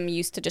Bikram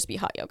used to just be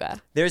hot yoga.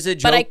 There's a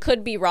joke. But I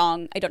could be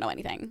wrong. I don't know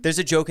anything. There's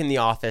a joke in The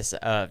Office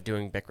of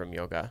doing Bikram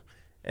yoga,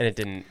 and it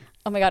didn't.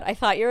 Oh my God. I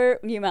thought you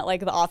meant, like,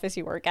 the office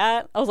you work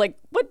at. I was like,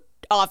 what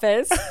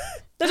office?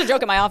 There's a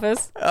joke at my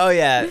office. Oh,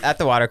 yeah. At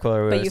the water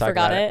cooler. But you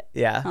forgot it?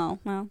 Yeah. Oh,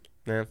 well.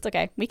 Yeah. It's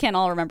okay. We can't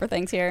all remember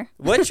things here.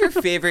 What's your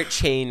favorite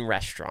chain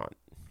restaurant?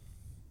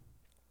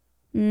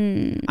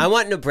 I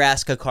want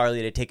Nebraska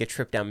Carly to take a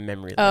trip down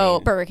memory lane. Oh,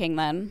 Burger King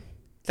then.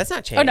 That's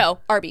not chain. Oh, no.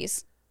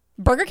 Arby's.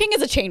 Burger King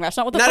is a chain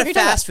restaurant. What the Not fuck are a you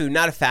talking fast food.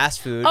 Not a fast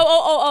food. about?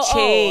 Oh.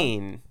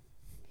 Chain.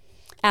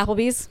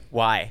 Applebee's.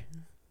 Why?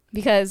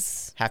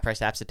 Because, Half price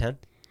apps at 10?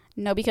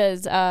 no,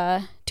 because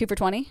 2 for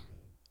 $20.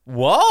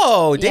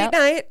 Whoa. Date Yep.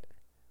 night.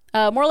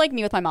 More like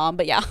me with my mom,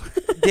 but yeah.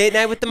 Date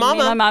night with the Me and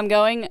my mama. mom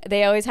going.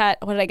 They always had,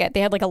 what did I get? They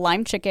had like a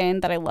lime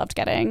chicken that I loved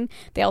getting.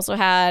 They also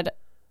had,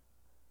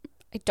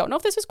 I don't know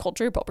if this is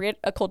culturally appropriate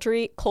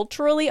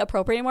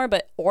anymore,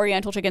 but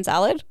Oriental chicken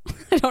salad.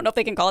 I don't know if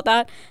they can call it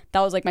that.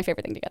 That was like my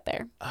favorite thing to get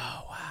there.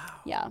 Oh, wow.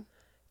 Yeah.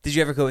 Did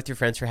you ever go with your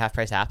friends for half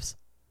price apps?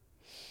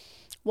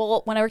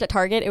 Well, when I worked at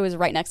Target, it was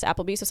right next to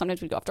Applebee's, so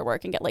sometimes we'd go after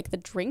work and get like the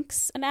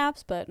drinks and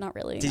apps, but not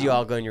really. Did no. you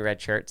all go in your red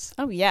shirts?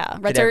 Oh yeah,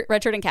 red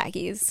shirt and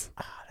khakis.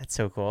 Oh, that's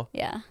so cool.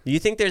 Yeah. Do you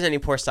think there's any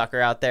poor sucker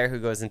out there who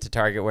goes into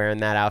Target wearing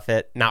that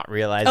outfit, not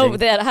realizing Oh,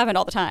 that happen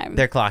all the time.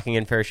 they're clocking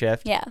in per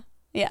shift? Yeah.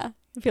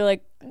 I feel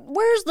like,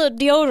 where's the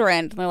deodorant?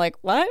 And they're like,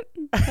 what?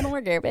 I don't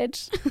wear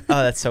garbage.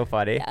 Oh, that's so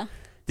funny. Yeah.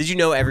 Did you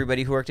know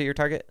everybody who worked at your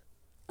Target?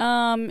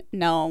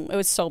 No, it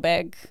was so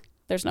big.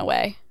 There's no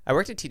way. I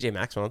worked at TJ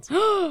Maxx once.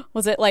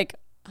 Was it like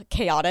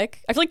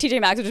chaotic? I feel like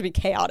TJ Maxx would just be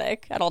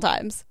chaotic at all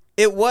times.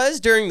 It was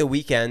during the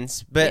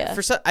weekends, but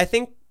Yeah. I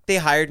think they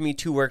hired me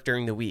to work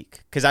during the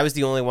week because I was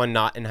the only one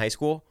not in high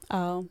school.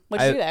 Oh,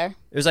 what'd you do there?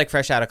 It was like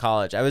fresh out of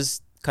college. I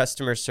was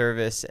customer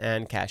service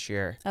and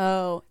cashier.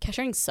 Oh,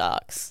 cashiering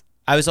sucks.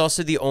 I was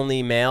also the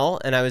only male,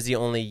 and I was the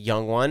only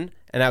young one,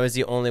 and I was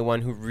the only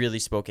one who really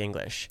spoke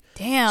English.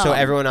 Damn. So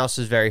everyone else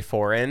was very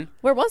foreign.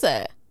 Where was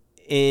it?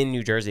 In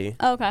New Jersey.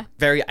 Oh, okay.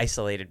 Very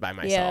isolated by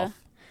myself.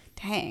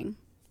 Yeah. Dang.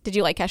 Did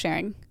you like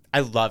cashiering? I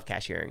love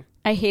cashiering.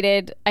 I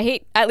hate,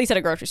 at least at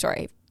a grocery store,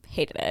 I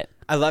hated it.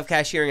 I love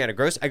cashiering at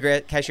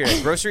a cashier at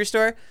a grocery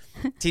store,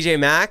 TJ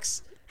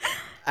Maxx,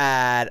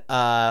 at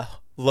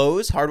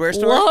Lowe's hardware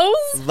store.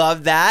 Lowe's?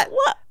 Love that.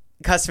 What?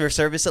 Customer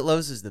service at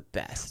Lowe's is the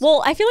best.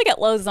 Well, I feel like at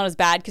Lowe's it's not as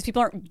bad because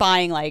people aren't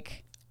buying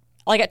like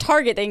at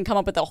Target they can come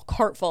up with a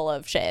cart full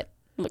of shit,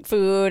 like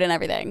food and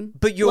everything.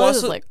 But you Lowe's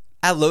also is like,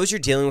 at Lowe's you're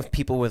dealing with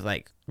people with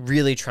like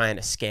really trying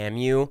to scam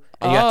you,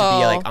 and you have to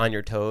be like on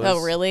your toes.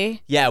 oh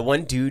really? Yeah,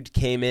 one dude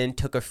came in,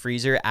 took a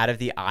freezer out of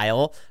the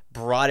aisle,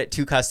 brought it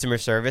to customer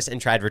service, and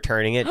tried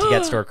returning it to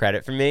get store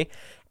credit from me.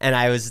 And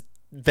I was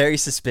very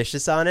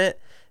suspicious on it.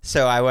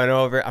 So I went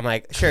over. I'm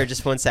like, sure,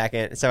 just 1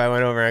 second. So I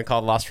went over and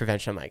called loss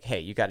prevention. I'm like, hey,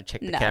 you got to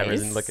check the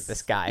cameras and look at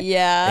this guy.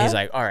 Yeah. And he's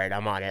like, all right,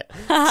 I'm on it.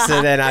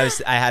 So then I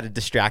had to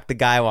distract the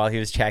guy while he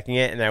was checking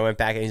it. And I went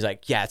back and he's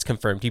like, yeah, it's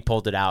confirmed. He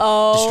pulled it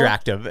out.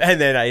 Distract him. And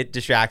then I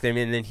distracted him.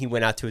 And then he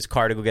went out to his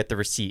car to go get the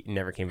receipt and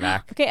never came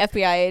back. Okay,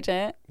 FBI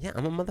agent. Yeah,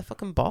 I'm a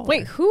motherfucking baller.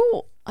 Wait,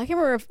 who? I can't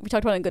remember if we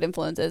talked about it in Good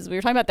Influences. We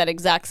were talking about that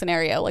exact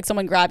scenario, like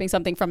someone grabbing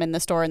something from in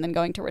the store and then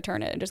going to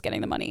return it and just getting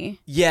the money.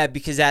 Yeah,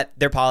 because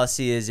their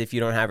policy is if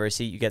you don't have a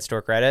receipt, you get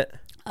store credit.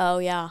 Oh,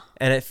 yeah.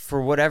 And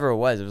for whatever it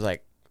was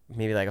like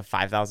maybe like a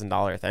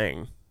 $5,000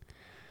 thing.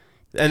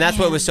 And that's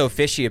what was so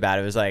fishy about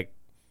it. It was like,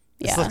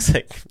 this looks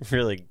like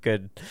really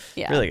good.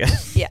 Yeah. Really good.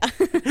 Yeah.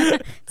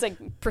 It's like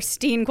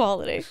pristine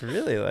quality.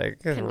 Really like,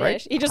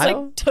 right? He just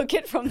like took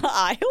it from the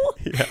aisle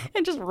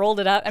and just rolled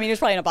it up. I mean, it was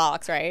probably in a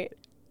box, right?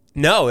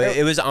 No,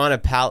 it was on a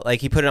pallet.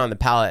 Like he put it on the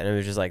pallet and it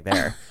was just like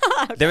there.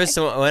 Okay. There was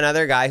one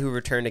other guy who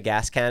returned a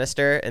gas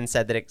canister and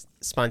said that it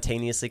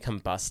spontaneously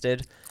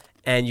combusted.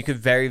 And you could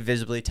very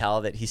visibly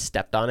tell that he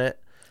stepped on it.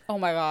 Oh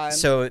my God.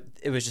 So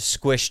it was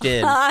just squished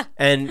in.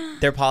 And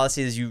their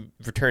policy is you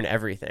return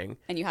everything.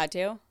 And you had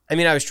to? I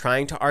mean, I was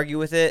trying to argue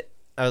with it.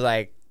 I was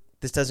like,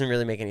 this doesn't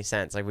really make any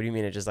sense. Like, what do you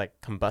mean it just like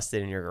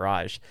combusted in your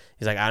garage?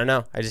 He's like, I don't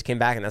know. I just came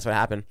back and that's what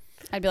happened.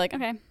 I'd be like,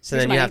 okay. So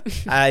then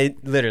I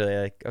literally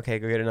like, okay,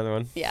 go get another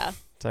one. Yeah.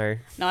 Sorry.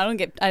 No, I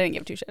didn't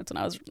give two shits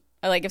when I was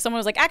like, if someone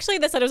was like, actually,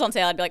 this said it was on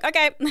sale, I'd be like,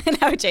 okay. And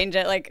I would change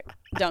it. Like,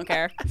 don't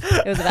care.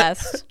 It was the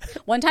best.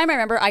 One time I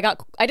remember I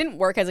didn't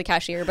work as a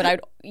cashier, but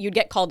you'd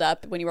get called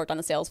up when you worked on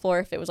the sales floor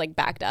if it was like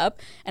backed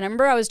up. And I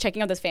remember I was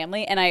checking out this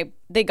family and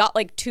they got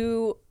like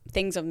 2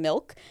 things of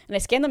milk and I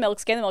scanned the milk,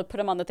 put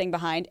them on the thing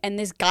behind. And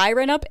this guy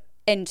ran up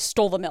and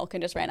stole the milk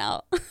and just ran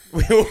out.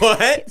 Wait,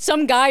 what?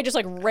 Some guy just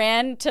like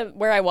ran to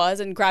where I was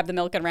and grabbed the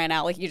milk and ran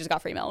out. Like, you just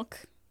got free milk.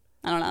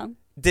 I don't know.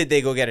 Did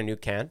they go get a new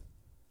can?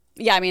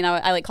 Yeah, I mean,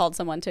 I like called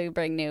someone to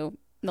bring new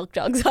milk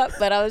jugs up,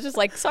 but I was just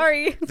like,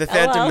 sorry. The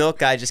Phantom Milk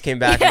guy just came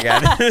back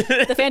again.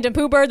 The Phantom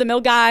Pooper, the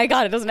milk guy.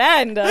 God, it doesn't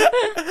end.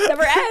 It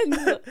never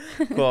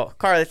ends. Cool.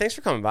 Carly, thanks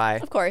for coming by.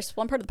 Of course.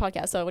 Well, I'm part of the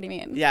podcast, so what do you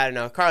mean? Yeah, I don't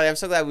know. Carly, I'm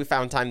so glad we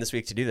found time this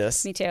week to do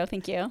this. Me too.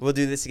 Thank you. We'll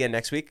do this again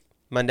next week,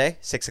 Monday,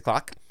 6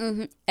 o'clock.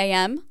 Mm-hmm.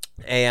 A.M.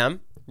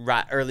 A.M.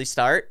 Early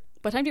start.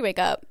 What time do you wake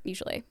up,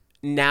 usually?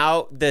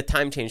 Now, the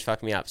time change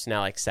fucked me up. So now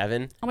like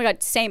 7. Oh my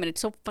God, same. And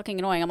it's so fucking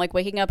annoying. I'm like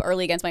waking up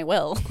early against my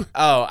will.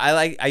 Oh,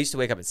 I used to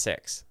wake up at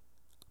 6.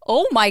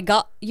 Oh my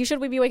God. You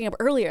should be waking up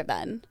earlier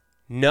then.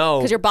 No.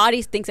 Because your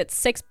body thinks it's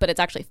 6, but it's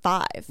actually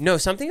 5. No,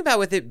 something about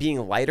with it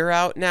being lighter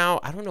out now.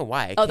 I don't know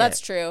why. Oh, that's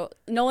true.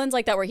 Nolan's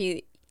like that where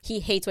he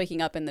hates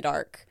waking up in the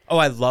dark. Oh,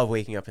 I love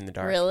waking up in the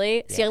dark. Really?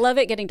 Yeah. See, I love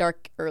it getting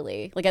dark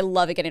early. Like, I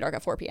love it getting dark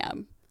at 4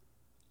 p.m.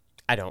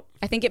 I don't.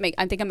 I think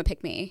I'm a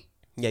pick me.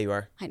 Yeah, you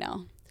are. I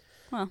know.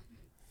 Well,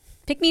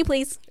 pick me,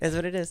 please. That's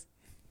what it is.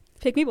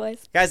 Pick me,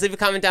 boys. Guys, leave a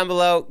comment down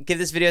below. Give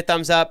this video a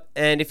thumbs up.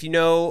 And if you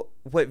know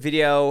what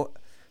video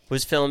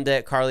was filmed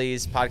at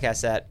Carly's podcast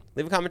set,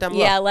 leave a comment down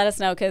below. Yeah, let us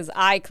know because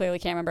I clearly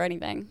can't remember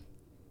anything.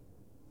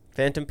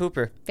 Phantom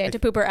Pooper.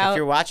 Pooper out. If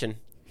you're watching.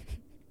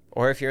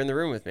 Or if you're in the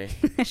room with me.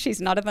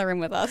 She's not in the room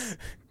with us.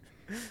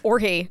 Or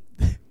he.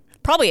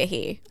 Probably a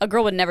he. A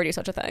girl would never do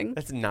such a thing.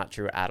 That's not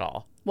true at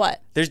all.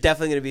 What? There's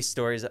definitely going to be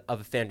stories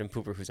of a Phantom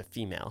Pooper who's a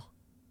female.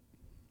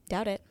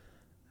 Doubt it.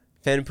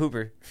 Phantom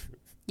Pooper.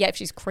 Yeah, if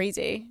she's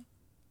crazy.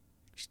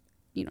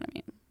 You know what I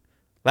mean.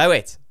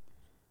 Lightweights.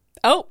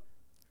 Oh.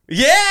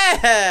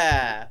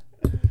 Yeah!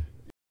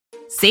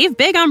 Save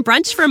big on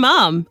brunch for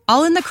mom,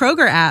 all in the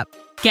Kroger app.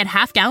 Get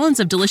half gallons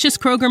of delicious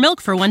Kroger milk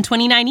for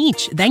 $1.29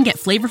 each. Then get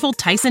flavorful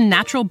Tyson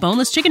natural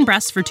boneless chicken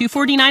breasts for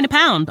 $2.49 a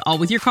pound, all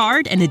with your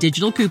card and a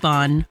digital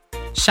coupon.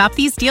 Shop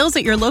these deals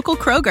at your local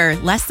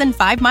Kroger, less than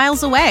 5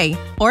 miles away.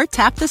 Or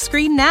tap the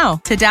screen now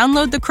to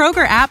download the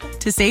Kroger app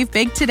to save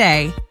big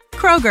today.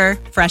 Kroger,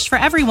 fresh for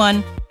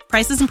everyone.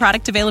 Prices and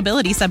product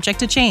availability subject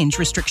to change.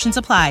 Restrictions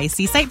apply.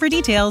 See site for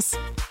details.